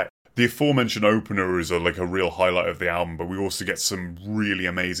powerful effect. The aforementioned opener is like a real highlight of the album, but we also get some really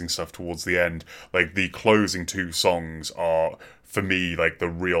amazing stuff towards the end. Like the closing two songs are, for me, like the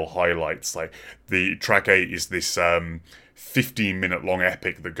real highlights. Like the track 8 is this 15-minute long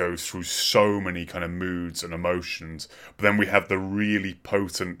epic that goes through so many kind of moods and emotions. But then we have the really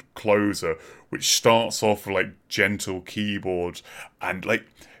potent closer, which starts off with like gentle keyboards and like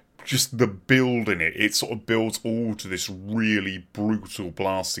just the build in it. It sort of builds all to this really brutal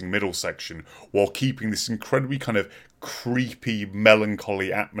blasting middle section while keeping this incredibly kind of creepy,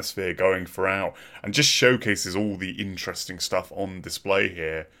 melancholy atmosphere going throughout, and just showcases all the interesting stuff on display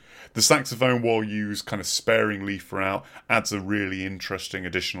here. The saxophone, while used kind of sparingly throughout, adds a really interesting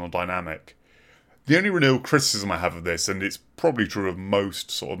additional dynamic. The only real criticism I have of this, and it's probably true of most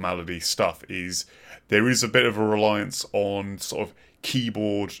sort of Malady stuff, is there is a bit of a reliance on sort of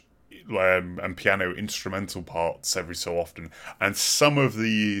keyboard and piano instrumental parts every so often, and some of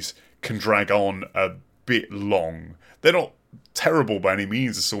these can drag on a bit long. They're not terrible by any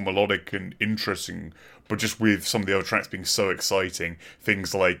means, they're still melodic and interesting, but just with some of the other tracks being so exciting,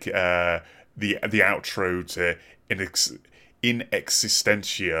 things like the outro to In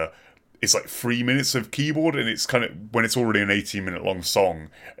Existentia is like 3 minutes of keyboard, and it's kind of, when it's already an 18-minute long song,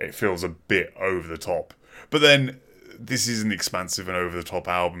 it feels a bit over the top. But then this is an expansive and over-the-top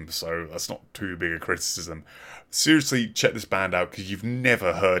album, so that's not too big a criticism. Seriously, check this band out, because you've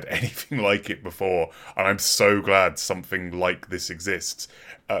never heard anything like it before, and I'm so glad something like this exists.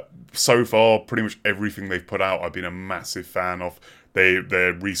 So far, pretty much everything they've put out, I've been a massive fan of.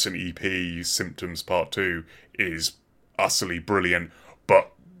 Their recent EP, Symptoms Part 2, is utterly brilliant,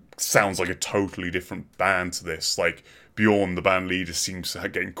 but sounds like a totally different band to this. Like, Bjorn, the band leader, seems to be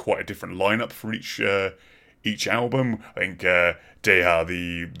getting quite a different lineup for each album. I think Deha,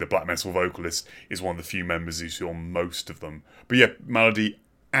 the black metal vocalist, is one of the few members who's on most of them. But yeah, Malady,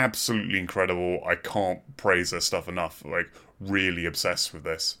 absolutely incredible. I can't praise their stuff enough. Like, really obsessed with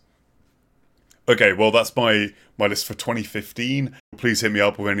this. Okay, well, that's my list for 2015. Please hit me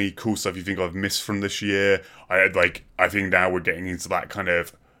up with any cool stuff you think I've missed from this year. I think now we're getting into that kind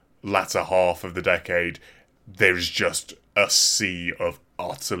of latter half of the decade. There's just a sea of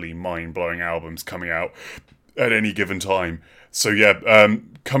utterly mind-blowing albums coming out at any given time. So yeah,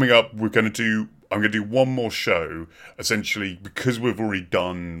 coming up, I'm going to do one more show, essentially, because we've already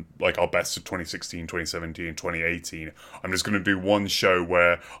done like our best of 2016, 2017, 2018. I'm just going to do one show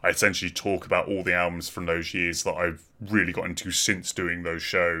where I essentially talk about all the albums from those years that I've really got into since doing those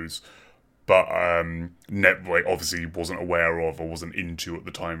shows. but like, obviously wasn't aware of or wasn't into at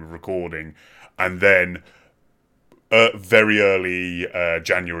the time of recording. And then very early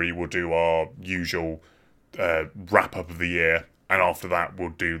January, we'll do our usual wrap up of the year, and after that we'll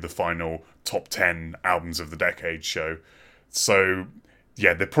do the final top 10 albums of the decade show. So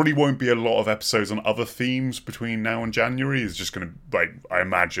yeah, there probably won't be a lot of episodes on other themes between now and January. It's just going to, like, I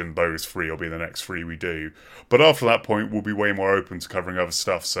imagine those 3 will be the next 3 we do. But after that point, we'll be way more open to covering other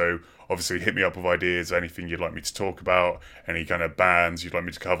stuff. So obviously hit me up with ideas, anything you'd like me to talk about, any kind of bands you'd like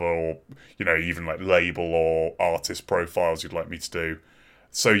me to cover, or, you know, even like label or artist profiles you'd like me to do.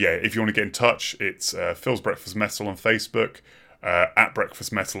 So yeah, if you want to get in touch, it's Phil's Breakfast Metal on Facebook, at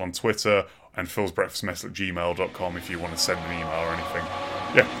Breakfast Metal on Twitter, and philsbreakfastmetal@gmail.com if you want to send an email or anything.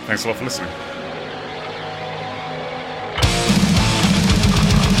 Yeah, thanks a lot for listening.